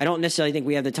necessarily think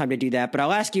we have the time to do that, but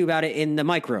I'll ask you about it in the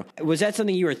micro. Was that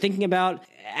something you were thinking about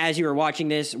as you were watching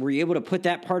this? Were you able to put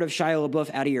that part of Shia LaBeouf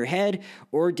out of your head,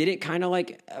 or did it kind of,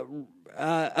 like,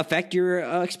 affect your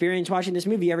experience watching this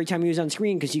movie every time he was on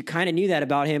screen, because you kind of knew that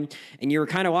about him and you were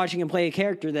kind of watching him play a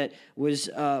character that was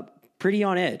pretty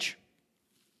on edge?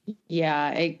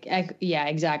 Yeah,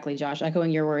 exactly, Josh.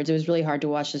 Echoing your words, it was really hard to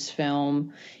watch this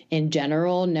film in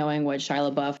general, knowing what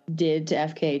Shia LaBeouf did to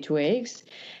FKA Twigs.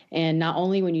 And not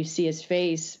only when you see his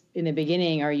face in the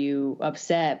beginning are you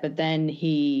upset, but then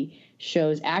he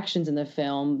shows actions in the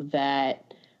film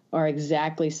that are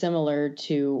exactly similar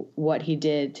to what he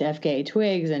did to FKA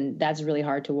Twigs, and that's really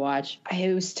hard to watch.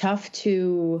 This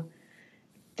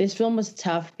film was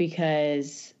tough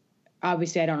because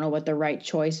obviously I don't know what the right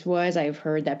choice was. I've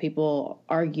heard that people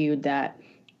argued that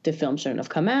the film shouldn't have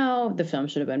come out, the film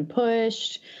should have been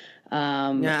pushed.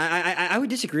 I would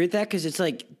disagree with that, because it's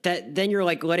like that. Then you're,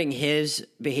 like, letting his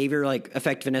behavior, like,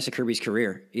 affect Vanessa Kirby's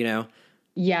career, you know?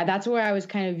 Yeah, that's where I was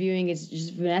kind of viewing. It's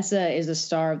just Vanessa is the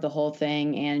star of the whole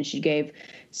thing, and she gave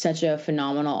such a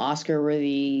phenomenal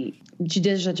Oscar-worthy. She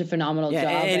did such a phenomenal job.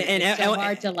 And it's so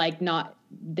hard to like not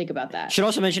think about that. Should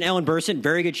also mention Ellen Burstyn.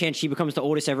 Very good chance she becomes the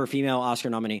oldest ever female Oscar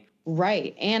nominee.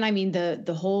 Right, and I mean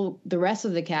the rest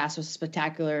of the cast was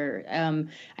spectacular.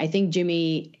 I think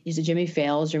Jimmy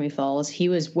Falls. He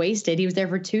was wasted. He was there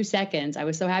for 2 seconds. I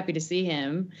was so happy to see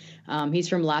him. He's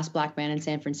from Last Black Man in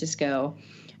San Francisco.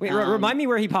 Wait, remind me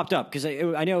where he popped up, because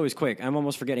I know it was quick. I'm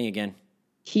almost forgetting again.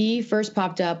 He first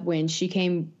popped up when she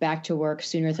came back to work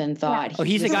sooner than thought. Yeah. Oh,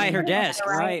 he's the guy at her desk.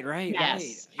 Right.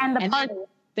 Yes. And the party.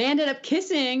 They ended up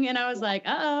kissing, and I was like,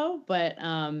 uh-oh. But,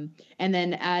 and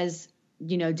then as,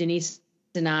 you know, Denise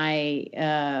and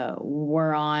I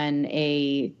were on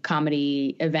a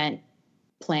comedy event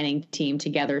planning team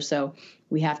together. So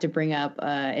we have to bring up,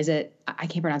 I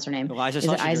can't pronounce her name.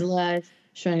 Isla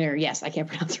Schwinger. Yes, I can't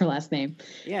pronounce her last name.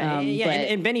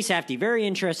 And Benny Safdie, very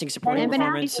interesting supporting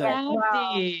performance. So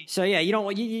yeah,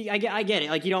 I get it.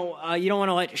 Like you don't want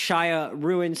to let Shia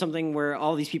ruin something where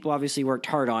all these people obviously worked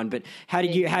hard on. But how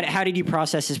did you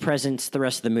process his presence the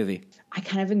rest of the movie? I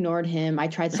kind of ignored him. I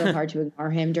tried so hard to ignore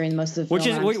him during most of the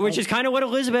film. Which is kind of what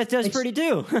Elizabeth does pretty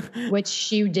do. Which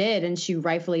she did, and she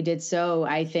rightfully did so.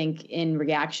 I think in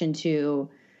reaction to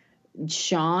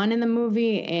Sean in the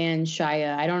movie and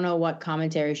Shia. I don't know what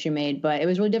commentary she made, but it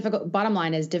was really difficult. Bottom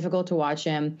line is difficult to watch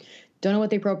him. Don't know what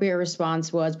the appropriate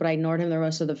response was, but I ignored him the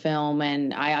rest of the film.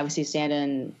 And I obviously stand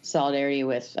in solidarity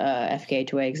with FK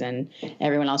Twigs and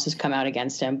everyone else who's come out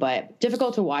against him. But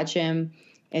difficult to watch him.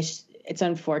 It's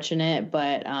unfortunate,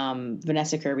 but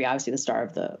Vanessa Kirby, obviously the star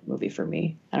of the movie for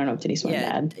me. I don't know if Denise wanted to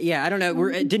add. Yeah, I don't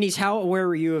know. Denise, how aware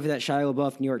were you of that Shia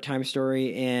LaBeouf New York Times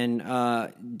story? And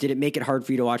did it make it hard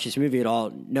for you to watch this movie at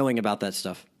all, knowing about that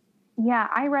stuff? Yeah,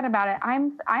 I read about it. I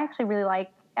actually really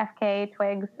like FK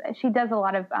Twigs. She does a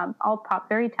lot of alt pop,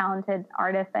 very talented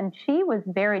artist, and she was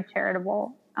very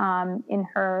charitable in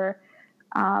her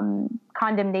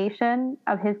condemnation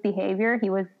of his behavior. He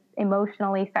was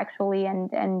emotionally, sexually,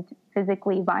 and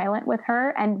physically violent with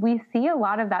her. And we see a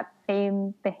lot of that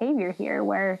same behavior here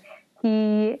where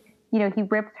he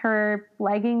rips her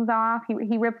leggings off.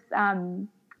 He rips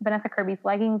Vanessa Kirby's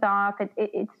leggings off. That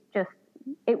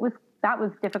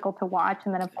was difficult to watch.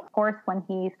 And then of course, when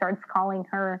he starts calling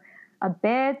her a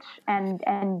bitch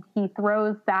and he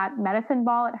throws that medicine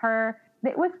ball at her,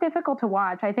 it was difficult to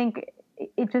watch. I think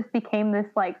it just became this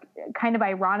like kind of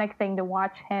ironic thing to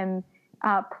watch him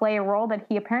play a role that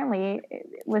he apparently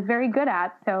was very good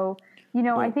at. So,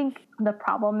 I think the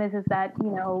problem is that,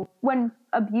 when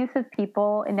abusive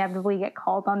people inevitably get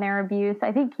called on their abuse,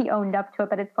 I think he owned up to it,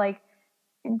 but it's like,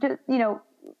 just,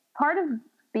 part of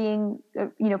being,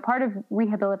 part of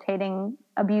rehabilitating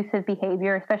abusive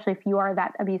behavior, especially if you are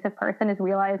that abusive person, is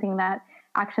realizing that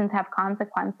actions have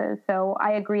consequences. So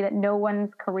I agree that no one's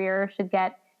career should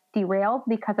get derailed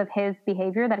because of his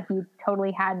behavior that he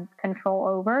totally had control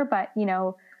over. But,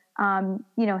 him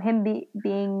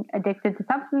being addicted to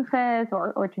substances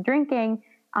or to drinking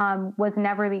was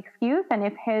never the excuse. And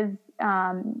if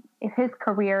his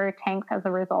career tanks as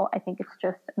a result, I think it's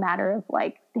just a matter of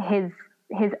like his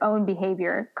own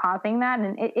behavior causing that.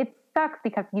 And it sucks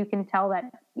because you can tell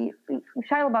that Shia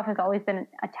LaBeouf has always been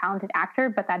a talented actor,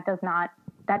 but that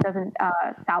doesn't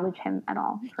salvage him at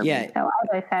all. Yeah. Me. So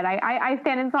as I said, I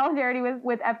stand in solidarity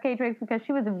with FK Twigs because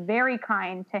she was very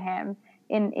kind to him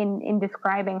in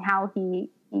describing how he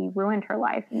ruined her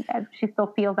life, and she still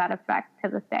feels that effect to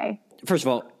this day. First of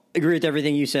all, agree with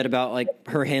everything you said about like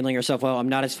her handling herself well. I'm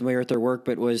not as familiar with her work,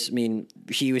 but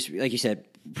she was, like you said,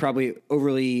 probably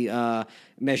overly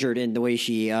measured in the way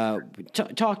she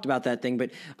talked about that thing.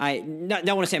 But I don't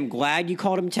want to say I'm glad you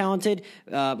called him talented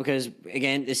because,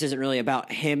 again, this isn't really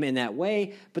about him in that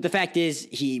way. But the fact is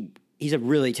he's a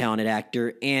really talented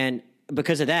actor. And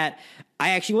because of that, I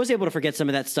actually was able to forget some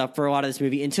of that stuff for a lot of this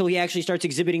movie until he actually starts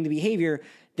exhibiting the behavior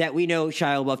that we know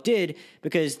Shia LaBeouf did,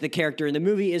 because the character in the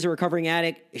movie is a recovering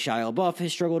addict. Shia LaBeouf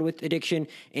has struggled with addiction,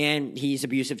 and he's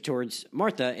abusive towards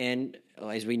Martha. And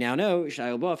as we now know,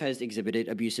 Shia LaBeouf has exhibited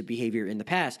abusive behavior in the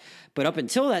past. But up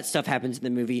until that stuff happens in the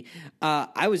movie,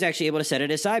 I was actually able to set it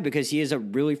aside because he is a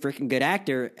really freaking good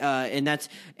actor.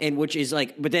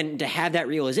 But then to have that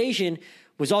realization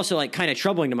was also like kind of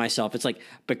troubling to myself. It's like,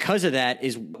 because of that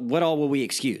is what all will we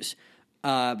excuse?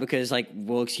 Because like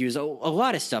we'll excuse a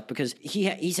lot of stuff because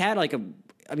he's had like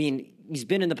he's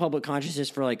been in the public consciousness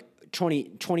for like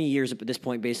 20 years at this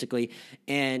point, basically,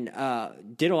 and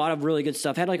did a lot of really good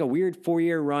stuff. Had like a weird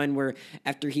 4-year run where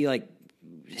after he like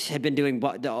had been doing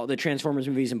the Transformers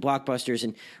movies and blockbusters,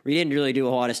 and we didn't really do a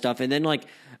lot of stuff, and then like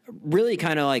really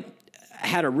kind of like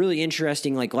had a really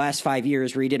interesting like last 5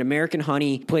 years where he did American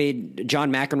Honey, played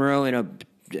John McEnroe in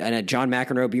a John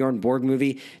McEnroe Bjorn Borg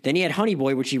movie. Then he had Honey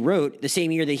Boy, which he wrote the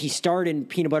same year that he starred in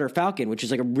Peanut Butter Falcon, which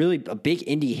is like a big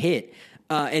indie hit.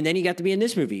 And then he got to be in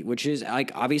this movie, which is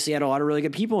like obviously had a lot of really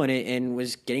good people in it and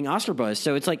was getting Oscar buzz.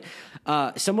 So it's like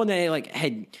someone that like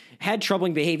had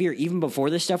troubling behavior even before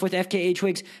this stuff with FKA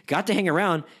Twigs got to hang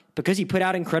around because he put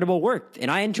out incredible work.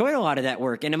 And I enjoyed a lot of that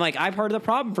work. And I'm like, I'm part of the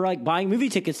problem for like buying movie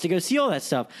tickets to go see all that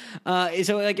stuff.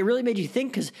 So like it really made you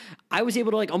think, because I was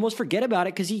able to like almost forget about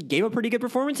it because he gave a pretty good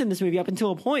performance in this movie up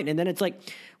until a point. And then it's like,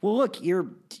 well, look,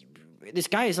 this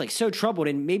guy is like so troubled,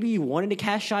 and maybe you wanted to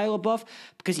cast Shia LaBeouf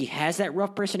because he has that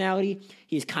rough personality.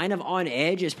 He's kind of on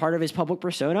edge as part of his public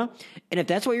persona. And if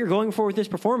that's what you're going for with this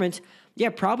performance, yeah,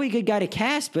 probably a good guy to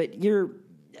cast, but you're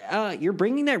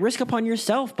bringing that risk upon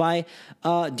yourself by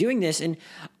doing this. And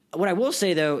what I will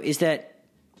say though, is that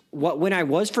when I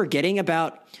was forgetting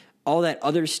about all that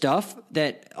other stuff,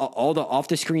 that all the off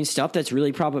the screen stuff that's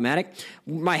really problematic,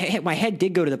 my head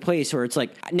did go to the place where it's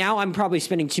like, now I'm probably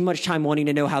spending too much time wanting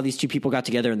to know how these two people got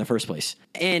together in the first place.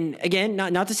 And again,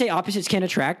 not to say opposites can't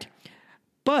attract,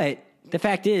 but the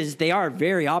fact is they are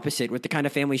very opposite with the kind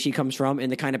of family she comes from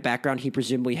and the kind of background he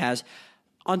presumably has.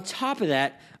 On top of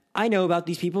that, I know about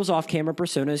these people's off-camera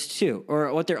personas too,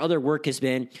 or what their other work has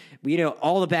been. We know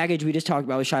all the baggage we just talked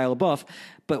about with Shia LaBeouf,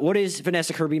 but what is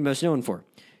Vanessa Kirby most known for?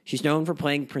 She's known for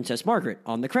playing Princess Margaret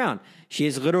on The Crown. She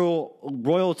is literal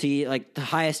royalty, like the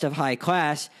highest of high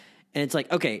class. And it's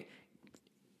like, okay,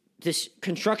 this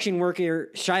construction worker,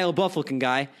 Shia LaBeouf looking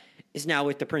guy is now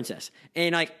with the princess.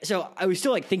 And like, so I was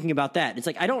still like thinking about that. It's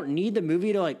like, I don't need the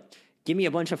movie to like give me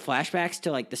a bunch of flashbacks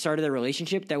to like the start of their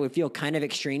relationship that would feel kind of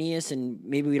extraneous, and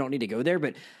maybe we don't need to go there,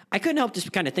 but I couldn't help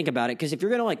just kind of think about it. Cause if you're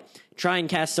going to like try and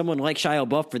cast someone like Shia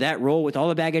LaBeouf for that role with all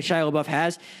the baggage Shia LaBeouf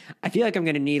has, I feel like I'm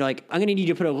going to need you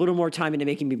to put a little more time into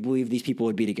making me believe these people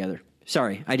would be together.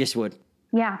 Sorry. I just would.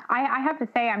 Yeah. I have to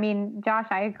say, I mean, Josh,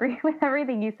 I agree with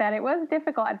everything you said. It was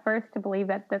difficult at first to believe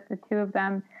that the two of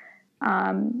them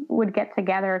would get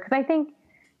together. Cause I think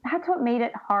that's what made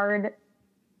it hard.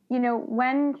 You know,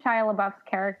 when Shia LaBeouf's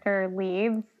character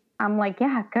leaves, I'm like,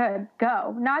 yeah, good,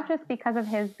 go. Not just because of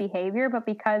his behavior, but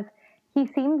because he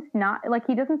seems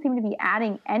he doesn't seem to be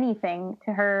adding anything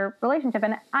to her relationship.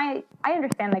 And I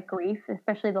understand that grief,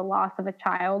 especially the loss of a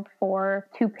child for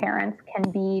two parents, can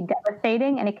be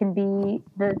devastating, and it can be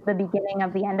the beginning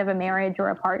of the end of a marriage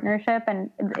or a partnership.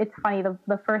 And it's funny,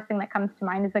 the first thing that comes to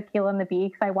mind is Akeelah and the Bee,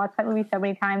 because I watched that movie so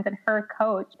many times, and her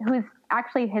coach, who's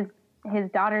actually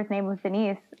his daughter's name was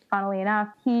Denise, funnily enough,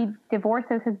 he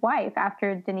divorces his wife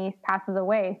after Denise passes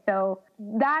away. So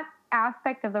that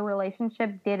aspect of the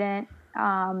relationship didn't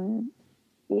come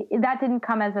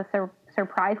as a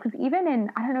surprise. Because even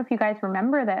I don't know if you guys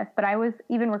remember this, but I was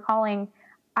even recalling,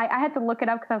 I had to look it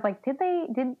up because I was like,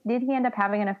 did he end up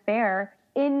having an affair?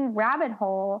 In Rabbit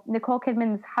Hole, Nicole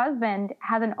Kidman's husband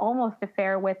has an almost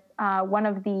affair with one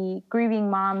of the grieving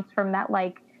moms from that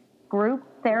like group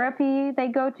therapy they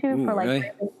go to for like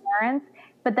really? Parents.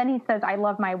 But then he says, I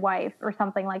love my wife, or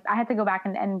something like that. I had to go back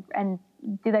and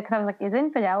do that because I was like, is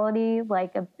infidelity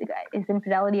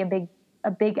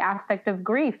a big aspect of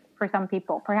grief for some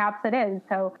people? Perhaps it is.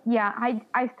 So yeah,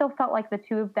 I still felt like the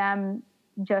two of them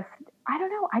just, I don't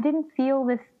know, I didn't feel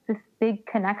this big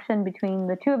connection between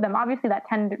the two of them. Obviously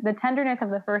the tenderness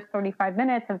of the first 35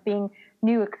 minutes of being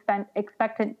new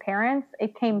expectant parents,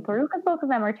 it came through because both of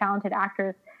them are talented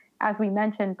actors, as we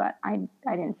mentioned, but I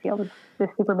didn't feel this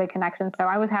super big connection. So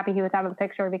I was happy he was out of the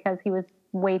picture because he was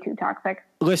way too toxic.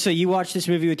 Lissa, you watched this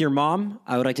movie with your mom.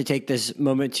 I would like to take this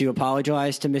moment to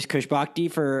apologize to Miss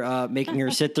Khoshbakhti for making her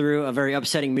sit through a very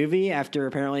upsetting movie after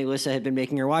apparently Lissa had been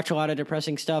making her watch a lot of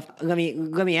depressing stuff. Let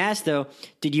me ask though,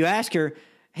 did you ask her,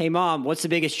 hey mom, what's the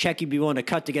biggest check you'd be willing to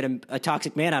cut to get a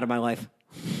toxic man out of my life?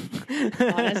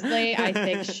 Honestly,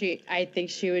 I think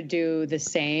she would do the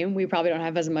same. We probably don't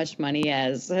have as much money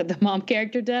as the mom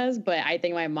character does, but I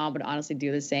think my mom would honestly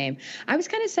do the same. I was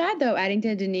kind of sad though, adding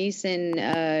to Denise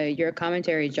and your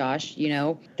commentary, Josh. You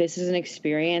know, this is an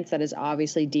experience that is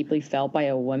obviously deeply felt by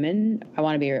a woman. I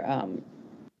want to be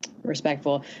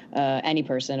respectful, any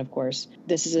person, of course.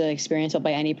 This is an experience felt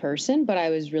by any person, but I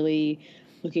was really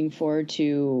looking forward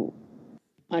to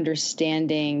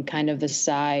understanding kind of the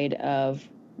side of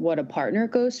what a partner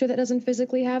goes through that doesn't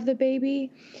physically have the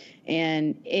baby.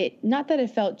 And not that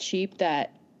it felt cheap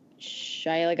that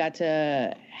Shia got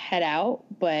to head out,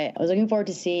 but I was looking forward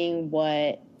to seeing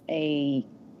what a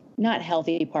not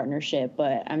healthy partnership,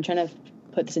 but I'm trying to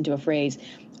put this into a phrase.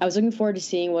 I was looking forward to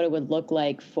seeing what it would look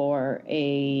like for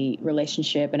a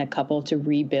relationship and a couple to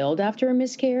rebuild after a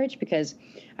miscarriage, because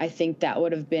I think that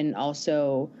would have been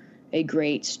also a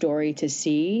great story to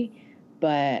see,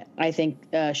 but I think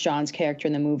Sean's character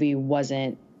in the movie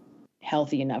wasn't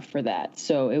healthy enough for that.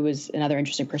 So it was another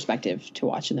interesting perspective to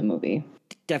watch in the movie.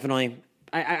 Definitely.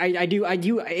 I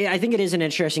think it is an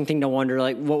interesting thing to wonder,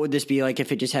 like, what would this be like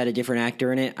if it just had a different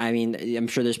actor in it? I mean, I'm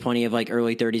sure there's plenty of like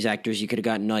early 30s actors you could have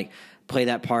gotten to like play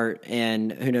that part,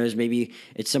 and who knows, maybe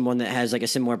it's someone that has like a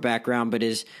similar background, but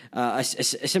is a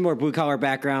similar blue collar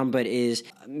background, but is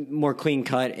more clean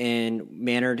cut and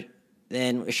mannered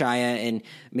than Shia, and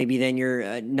maybe then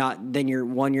you're not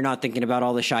thinking about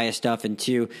all the Shia stuff, and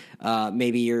two,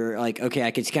 maybe you're like, okay,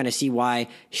 I could kind of see why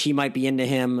she might be into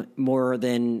him more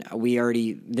than we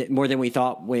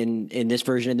thought when in this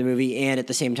version of the movie, and at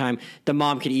the same time, the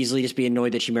mom could easily just be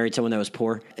annoyed that she married someone that was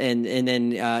poor, and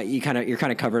then you're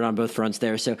kind of covered on both fronts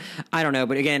there. So I don't know,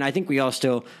 but again, I think we all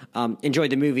still enjoyed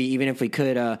the movie, even if we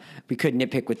could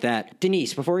nitpick with that.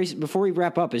 Denise, before we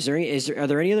wrap up, are there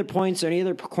any other points, or any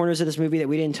other corners of this movie that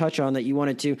we didn't touch on that you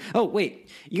wanted to? Oh, wait,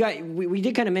 we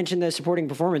did kind of mention the supporting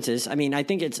performances. I mean, I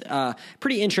think it's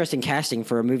pretty interesting casting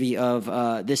for a movie of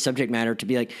this subject matter to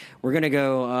be like, we're going to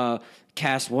go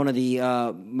cast one of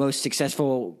the most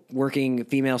successful working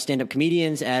female stand-up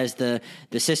comedians as the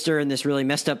sister in this really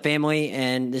messed up family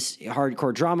and this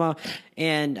hardcore drama.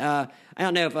 And I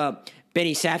don't know if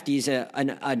Benny Safdie's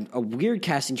a weird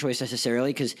casting choice necessarily,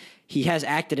 because he has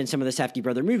acted in some of the Safdie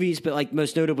brother movies, but like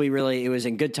most notably, really, it was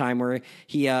in Good Time, where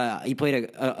he played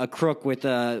a crook with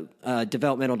a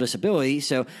developmental disability.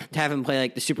 So to have him play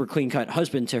like the super clean cut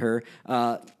husband to her,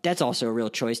 that's also a real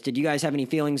choice. Did you guys have any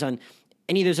feelings on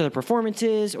any of those other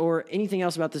performances or anything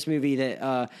else about this movie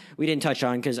that we didn't touch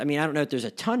on? Because I mean, I don't know if there's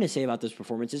a ton to say about those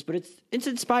performances, but it's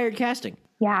inspired casting.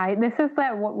 Yeah, this is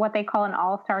what they call an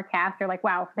all-star cast. You're like,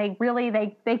 wow, they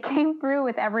came through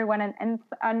with everyone, and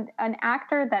an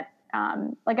actor that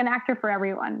like an actor for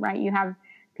everyone, right? You have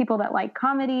people that like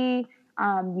comedy,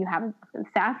 you have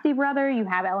Safdie brother, you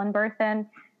have Ellen Burstyn,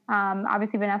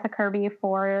 obviously Vanessa Kirby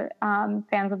for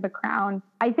fans of The Crown.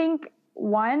 I think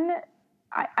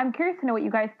I'm curious to know what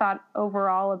you guys thought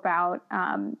overall about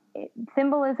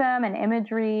symbolism and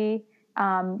imagery.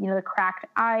 The cracked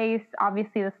ice,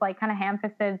 obviously this like kind of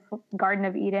ham-fisted Garden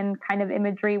of Eden kind of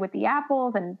imagery with the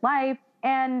apples and life,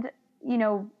 and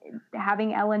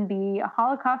having Ellen be a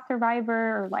Holocaust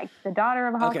survivor, or like the daughter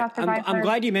of a Holocaust survivor. I'm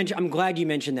glad you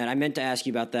mentioned that. I meant to ask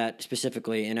you about that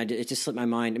specifically, and it just slipped my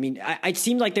mind. I mean, it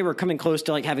seemed like they were coming close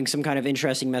to like having some kind of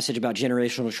interesting message about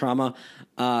generational trauma,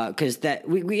 because that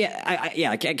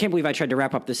I can't believe I tried to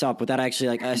wrap up this up without actually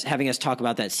like having us talk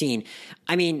about that scene.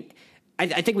 I mean,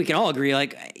 I think we can all agree,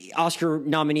 like Oscar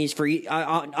nominations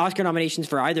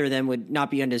for either of them would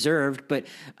not be undeserved. But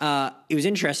it was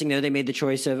interesting, though, they made the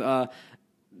choice of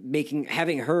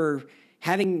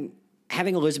having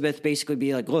Elizabeth basically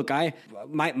be like, look,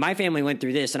 my family went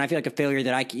through this, and I feel like a failure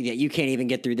that you can't even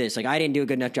get through this. Like, I didn't do a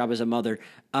good enough job as a mother.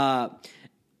 I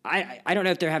don't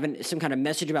know if they're having some kind of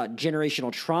message about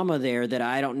generational trauma there that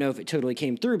I don't know if it totally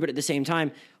came through, but at the same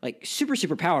time, like super,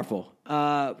 super powerful.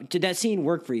 Did that scene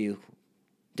work for you,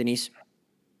 Denise?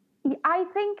 I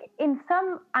think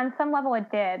on some level it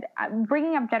did.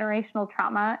 Bringing up generational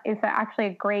trauma is actually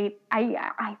a great,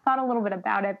 I thought a little bit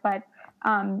about it, but,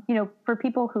 for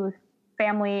people whose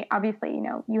family, obviously,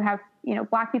 you have,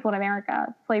 Black people in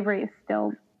America, the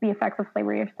effects of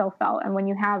slavery are still felt. And when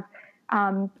you have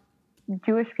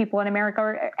Jewish people in America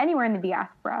or anywhere in the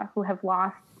diaspora who have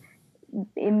lost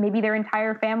maybe their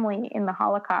entire family in the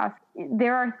Holocaust,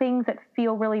 there are things that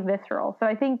feel really visceral. So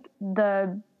I think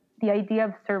the idea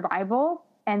of survival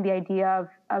and the idea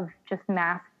of just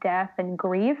mass death and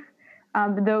grief,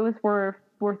 those were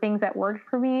things that worked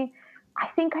for me. I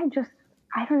think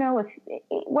I don't know if it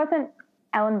wasn't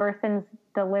Ellen Burstyn's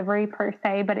delivery per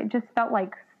se, but it just felt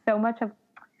like so much of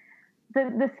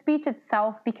the speech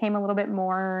itself became a little bit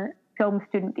more film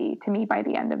student-y to me by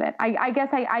the end of it. I guess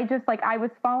I just like, I was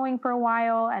following for a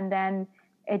while, and then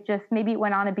it just, maybe it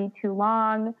went on a bit too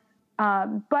long.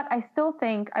 But I still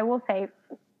think, I will say,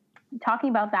 talking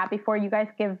about that before you guys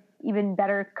give even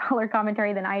better color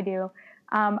commentary than I do,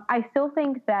 I still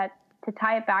think that to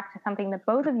tie it back to something that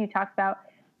both of you talked about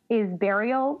is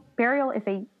burial. Burial is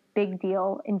a big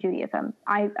deal in Judaism.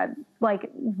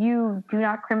 You do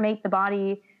not cremate the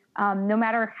body, no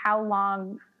matter how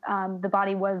long the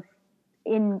body was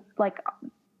in, like,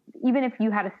 even if you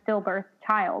had a stillbirth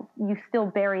child, you still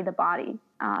bury the body.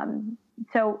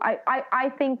 So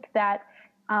I think that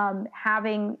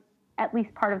having at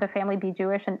least part of the family be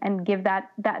Jewish and give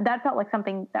that felt like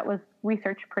something that was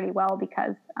researched pretty well,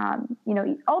 because,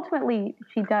 ultimately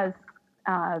she does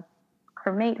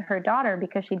cremate her daughter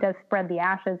because she does spread the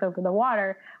ashes over the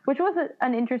water, which was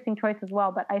an interesting choice as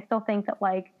well. But I still think that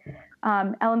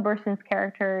Ellen Burstyn's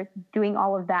character doing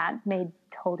all of that made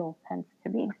total sense to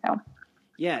me. So.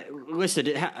 Yeah,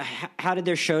 Lissa, how did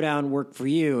their showdown work for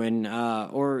you? And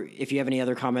or if you have any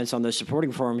other comments on those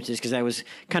supporting performances, because that was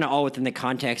kind of all within the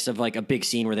context of like a big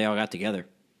scene where they all got together.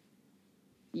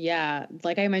 Yeah,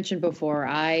 like I mentioned before,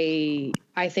 I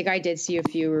think I did see a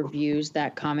few reviews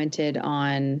that commented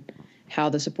on how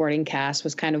the supporting cast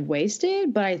was kind of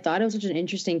wasted, but I thought it was such an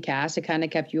interesting cast. It kind of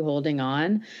kept you holding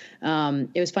on.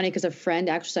 It was funny because a friend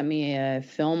actually sent me a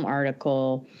film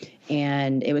article,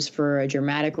 and it was for a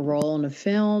dramatic role in a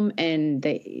film, and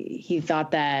he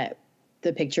thought that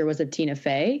the picture was of Tina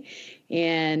Fey,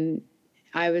 and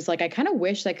I was like, I kind of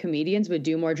wish that comedians would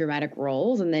do more dramatic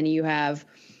roles. And then you have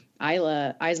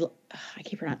Isla, I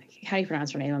can't pronounce. How do you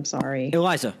pronounce her name? I'm sorry.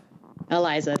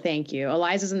 Eliza, thank you.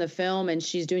 Eliza's in the film, and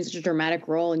she's doing such a dramatic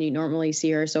role, and you normally see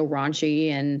her so raunchy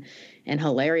and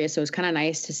hilarious. So it's kind of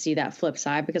nice to see that flip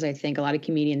side, because I think a lot of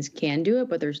comedians can do it,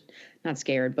 but they're not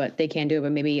scared, but they can do it,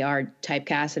 but maybe are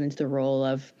typecasted into the role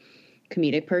of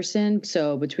comedic person.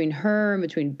 So between her,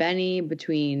 between Benny,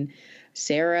 between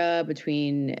Sarah,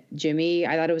 between Jimmy,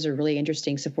 I thought it was a really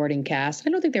interesting supporting cast. I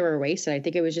don't think they were wasted. I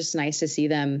think it was just nice to see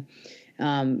them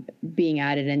being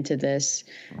added into this.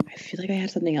 I feel like I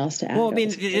had something else to add. Well, I mean,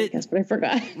 but I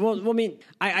forgot. Well, I mean,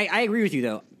 I agree with you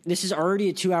though. This is already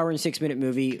a 2 hour and 6 minute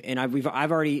movie, and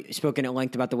I've already spoken at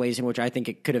length about the ways in which I think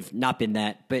it could have not been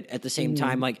that. But at the same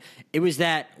time, like, it was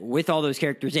that with all those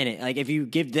characters in it. Like, if you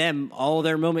give them all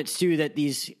their moments too that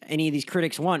any of these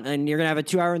critics want, and you're gonna have a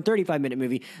 2 hour and 35 minute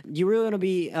movie, you really want to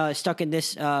be stuck in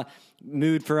this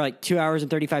mood for like 2 hours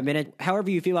and 35 minutes. However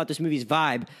you feel about this movie's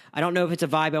vibe, I don't know if it's a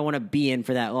vibe I want to be in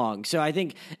for that long. So I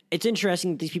think it's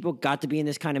interesting that these people got to be in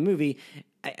this kind of movie.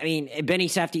 I mean, Benny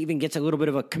Safdie even gets a little bit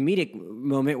of a comedic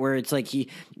moment where it's like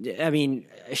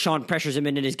Sean pressures him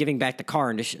into just giving back the car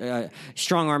and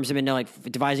strong arms him into like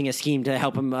devising a scheme to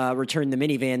help him return the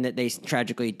minivan that they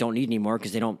tragically don't need anymore,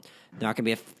 because they're not going to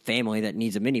be a family that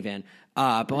needs a minivan.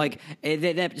 But like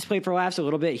that just played for laughs a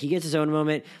little bit. He gets his own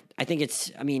moment. I think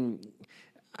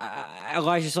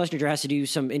Elijah Schlesinger has to do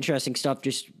some interesting stuff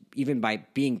just even by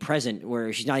being present,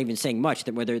 where she's not even saying much,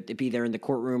 that whether it be there in the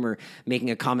courtroom or making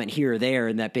a comment here or there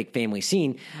in that big family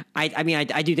scene. I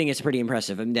do think it's pretty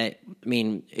impressive.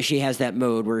 She has that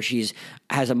mode where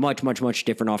has a much, much, much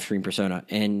different off-screen persona.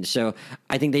 And so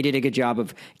I think they did a good job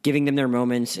of giving them their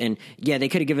moments. And yeah, they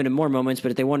could have given them more moments,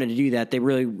 but if they wanted to do that, they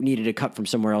really needed to cut from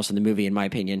somewhere else in the movie, in my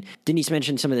opinion. Denise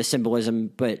mentioned some of the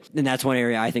symbolism, but then that's one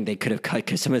area I think they could have cut,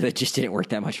 because some of it just didn't work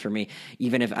that much for me,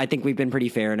 even if I think we've been pretty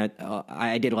fair, and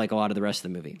I did like a lot of the rest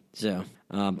of the movie. So,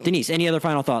 Denise, any other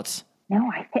final thoughts? No,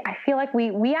 I feel like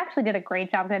we actually did a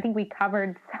great job. I think we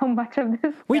covered so much of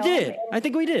this. We did. I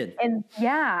think we did. And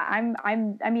yeah,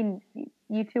 I mean,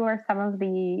 you two are some of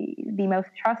the most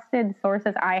trusted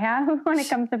sources I have when it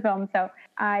comes to film. So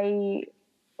I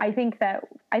think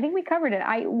we covered it.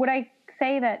 Would I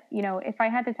say that, if I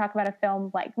had to talk about a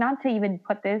film, like, not to even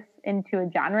put this into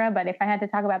a genre, but if I had to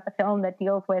talk about the film that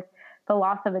deals with the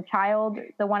loss of a child,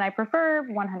 the one I prefer,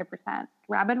 100%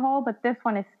 Rabbit Hole, but this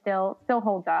one is still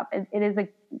holds up. It is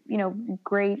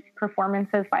great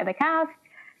performances by the cast,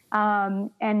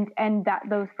 and that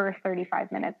those first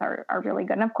 35 minutes are really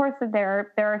good. And of course,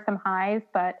 there are some highs,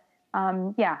 but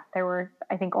there were.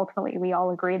 I think ultimately we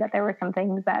all agree that there were some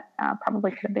things that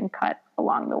probably could have been cut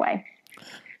along the way.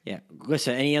 Yeah,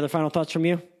 Lissa, any other final thoughts from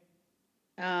you?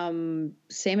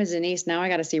 Same as Denise. Now I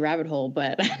got to see Rabbit Hole,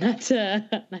 but not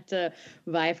to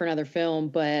vie for another film.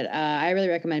 But I really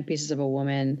recommend Pieces of a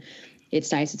Woman.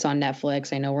 It's nice. It's on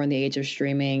Netflix. I know we're in the age of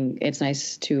streaming. It's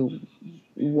nice to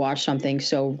watch something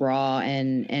so raw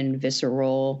and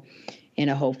visceral in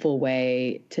a hopeful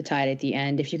way to tie it at the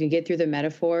end. If you can get through the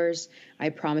metaphors, I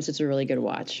promise it's a really good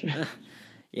watch.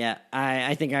 Yeah,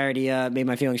 I think I already made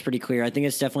my feelings pretty clear. I think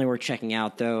it's definitely worth checking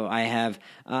out, though. I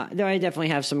definitely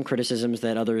have some criticisms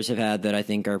that others have had that I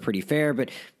think are pretty fair,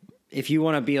 but if you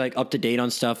want to be like up to date on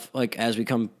stuff, like as we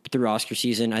come through Oscar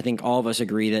season, I think all of us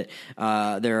agree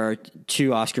that there are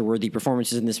two Oscar worthy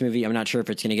performances in this movie. I'm not sure if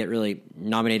it's going to get really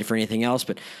nominated for anything else,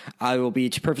 but I will be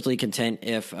perfectly content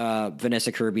if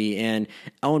Vanessa Kirby and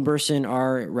Ellen Burstyn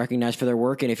are recognized for their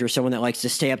work. And if you're someone that likes to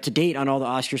stay up to date on all the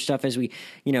Oscar stuff as we,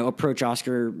 approach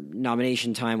Oscar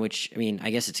nomination time, which I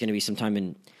guess it's going to be sometime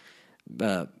in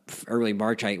early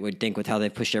March, I would think, with how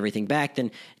they've pushed everything back, then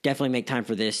definitely make time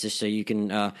for this just so you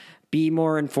can be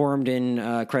more informed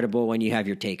and credible when you have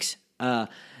your takes.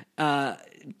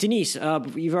 Denise,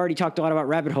 you've already talked a lot about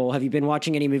Rabbit Hole. Have you been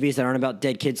watching any movies that aren't about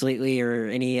dead kids lately, or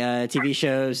any TV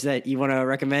shows that you want to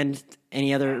recommend?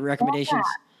 Any other recommendations?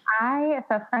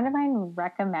 So a friend of mine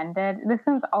recommended, this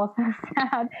one's also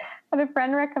sad, but a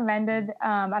friend recommended,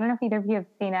 I don't know if either of you have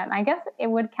seen it, and I guess it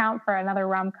would count for another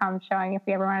rom-com showing if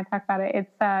we ever want to talk about it.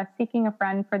 It's Seeking a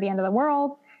Friend for the End of the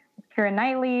World with Keira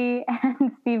Knightley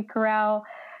and Steve Carell.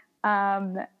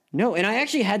 No, and I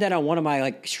actually had that on one of my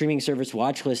like streaming service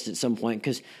watch lists at some point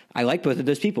because I like both of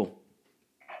those people.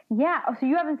 Yeah. Oh, so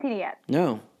you haven't seen it yet?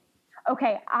 No.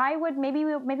 Okay, I would maybe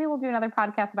we'll do another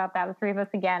podcast about that, the three of us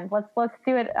again. Let's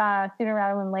do it sooner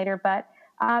rather than later. But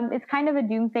it's kind of a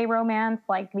doomsday romance.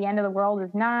 Like the end of the world is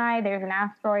nigh. There's an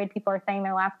asteroid. People are saying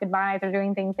their last goodbyes. They're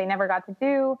doing things they never got to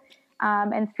do.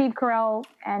 And Steve Carell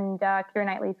and Keira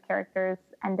Knightley's characters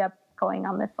end up going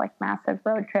on this like massive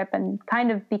road trip and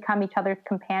kind of become each other's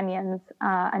companions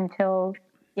until,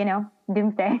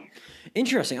 doomsday.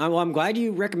 Interesting. Well, I'm glad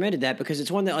you recommended that because it's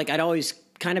one that like I'd always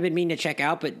kind of been meaning to check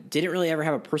out, but didn't really ever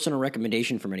have a personal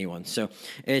recommendation from anyone. So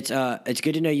it's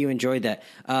good to know you enjoyed that.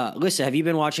 Lissa, have you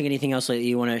been watching anything else lately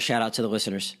you want to shout out to the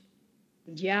listeners?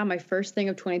 Yeah, my first thing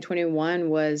of 2021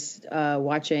 was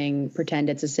watching Pretend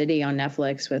It's a City on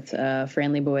Netflix with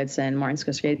Fran Lebowitz and Martin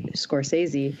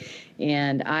Scorsese.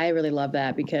 And I really love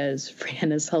that because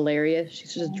Fran is hilarious.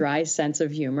 She's just a dry sense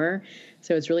of humor.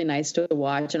 So it's really nice to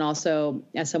watch. And also,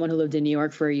 as someone who lived in New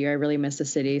York for a year, I really miss the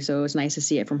city. So it was nice to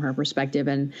see it from her perspective.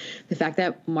 And the fact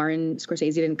that Martin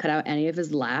Scorsese didn't cut out any of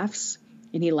his laughs,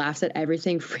 and he laughs at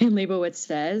everything Fran Lebowitz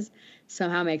says,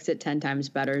 somehow makes it 10 times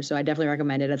better. So I definitely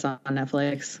recommend it. It's on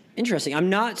Netflix. Interesting.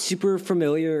 I'm not super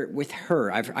familiar with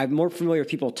her. I'm more familiar with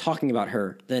people talking about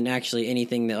her than actually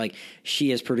anything that like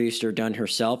she has produced or done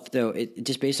herself. Though it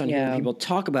just based on hearing people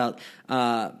talk about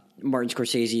Martin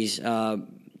Scorsese's.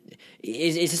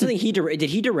 Is this something did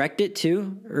he direct it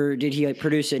too, or did he like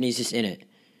produce it and he's just in it?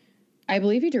 I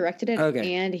believe he directed it,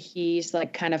 okay. And he's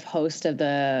like kind of host of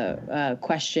the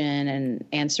question and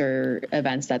answer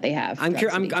events that they have.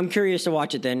 I'm curious to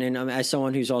watch it then, and as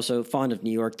someone who's also fond of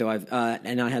New York, though I've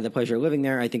and not had the pleasure of living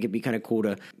there, I think it'd be kind of cool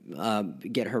to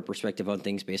get her perspective on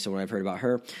things based on what I've heard about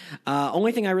her.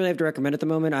 Only thing I really have to recommend at the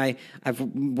moment, I've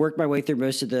worked my way through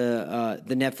most of the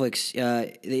Netflix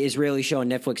the Israeli show on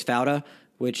Netflix, Fauda,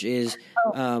 which is.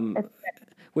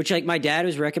 Which like my dad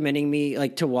was recommending me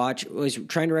like to watch, was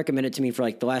trying to recommend it to me for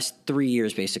like the last 3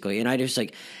 years basically. And I just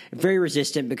like very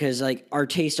resistant because like our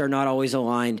tastes are not always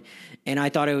aligned. And I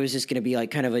thought it was just going to be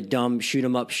like kind of a dumb shoot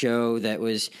 'em up show that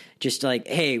was just like,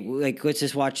 hey, like let's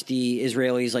just watch the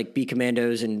Israelis like be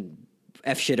commandos and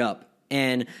F shit up.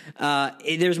 And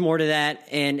there's more to that.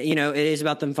 And, it is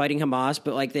about them fighting Hamas,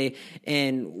 but like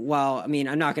while, I mean,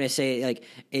 I'm not going to say like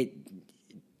it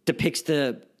depicts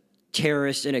the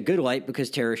terrorists in a good light because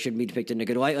terrorists shouldn't be depicted in a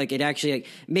good light. Like it actually like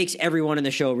makes everyone in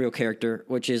the show a real character,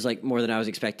 which is like more than I was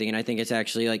expecting. And I think it's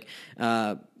actually like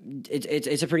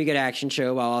it's a pretty good action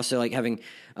show while also like having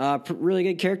really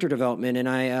good character development. And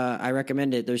I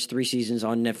recommend it. There's 3 seasons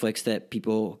on Netflix that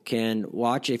people can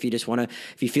watch if you just want to.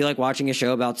 If you feel like watching a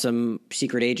show about some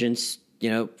secret agents,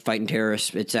 fighting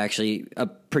terrorists, it's actually a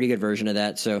pretty good version of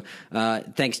that. So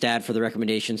thanks, Dad, for the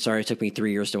recommendation. Sorry it took me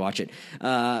 3 years to watch it.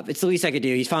 It's the least I could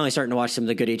do. He's finally starting to watch some of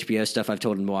the good HBO stuff I've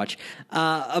told him to watch.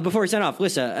 Before we sign off,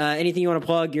 Lissa, anything you want to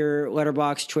plug, your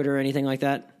Letterboxd, Twitter, anything like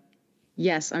that?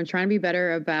 Yes, I'm trying to be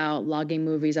better about logging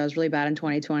movies. I was really bad in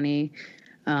 2020,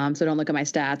 so don't look at my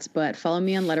stats. But follow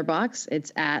me on Letterboxd.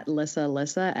 It's at Lissa,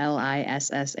 Lissa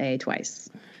twice.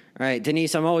 All right,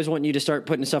 Denise, I'm always wanting you to start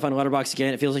putting stuff on Letterboxd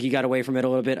again. It feels like you got away from it a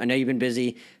little bit. I know you've been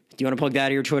busy. Do you want to plug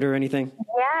that or your Twitter or anything?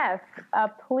 Yes.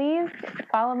 Please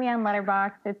follow me on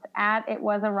Letterboxd. It's at It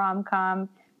Was a Rom-Com.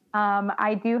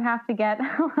 I do have to get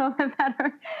a little bit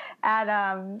better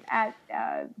at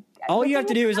all you have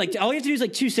to do is like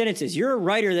 2 sentences. You're a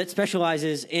writer that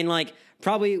specializes in like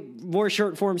probably more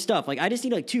short form stuff. Like I just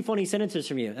need like 2 funny sentences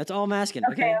from you. That's all I'm asking.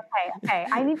 Okay.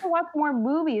 I need to watch more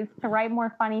movies to write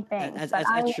more funny things.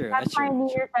 That's true. That's my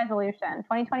New Year's resolution.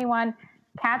 2021.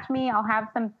 Catch me. I'll have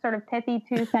some sort of pithy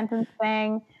 2-sentence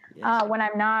thing when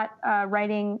I'm not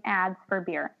writing ads for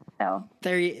beer. So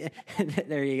there you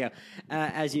go.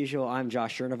 As usual, I'm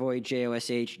Josh Chernovoy,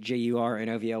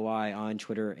 JoshJurnovoy on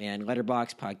Twitter and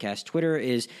Letterboxd. Podcast Twitter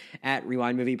is at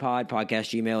Rewind Movie Pod.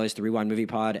 Podcast Gmail is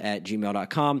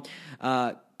therewindmoviepod@gmail.com.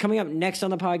 Coming up next on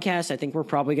the podcast, I think we're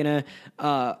probably going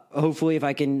to, hopefully if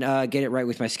I can get it right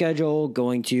with my schedule,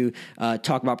 going to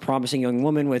talk about Promising Young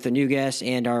Woman with a new guest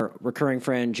and our recurring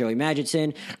friend, Joey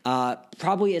Madgetson.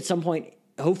 Probably at some point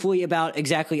hopefully about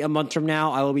exactly a month from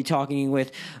now, I will be talking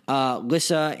with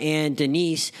Lissa and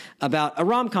Denise about a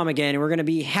rom-com again, and we're going to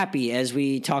be happy as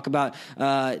we talk about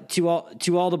to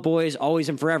all the boys, always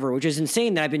and forever, which is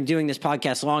insane that I've been doing this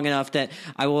podcast long enough that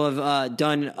I will have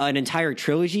done an entire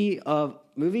trilogy of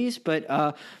movies,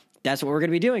 but that's what we're going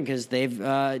to be doing because they've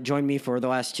joined me for the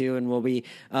last two, and we'll be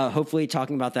hopefully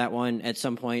talking about that one at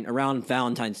some point around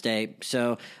Valentine's Day.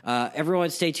 So everyone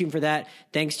stay tuned for that.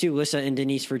 Thanks to Lissa and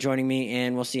Denise for joining me,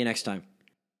 and we'll see you next time.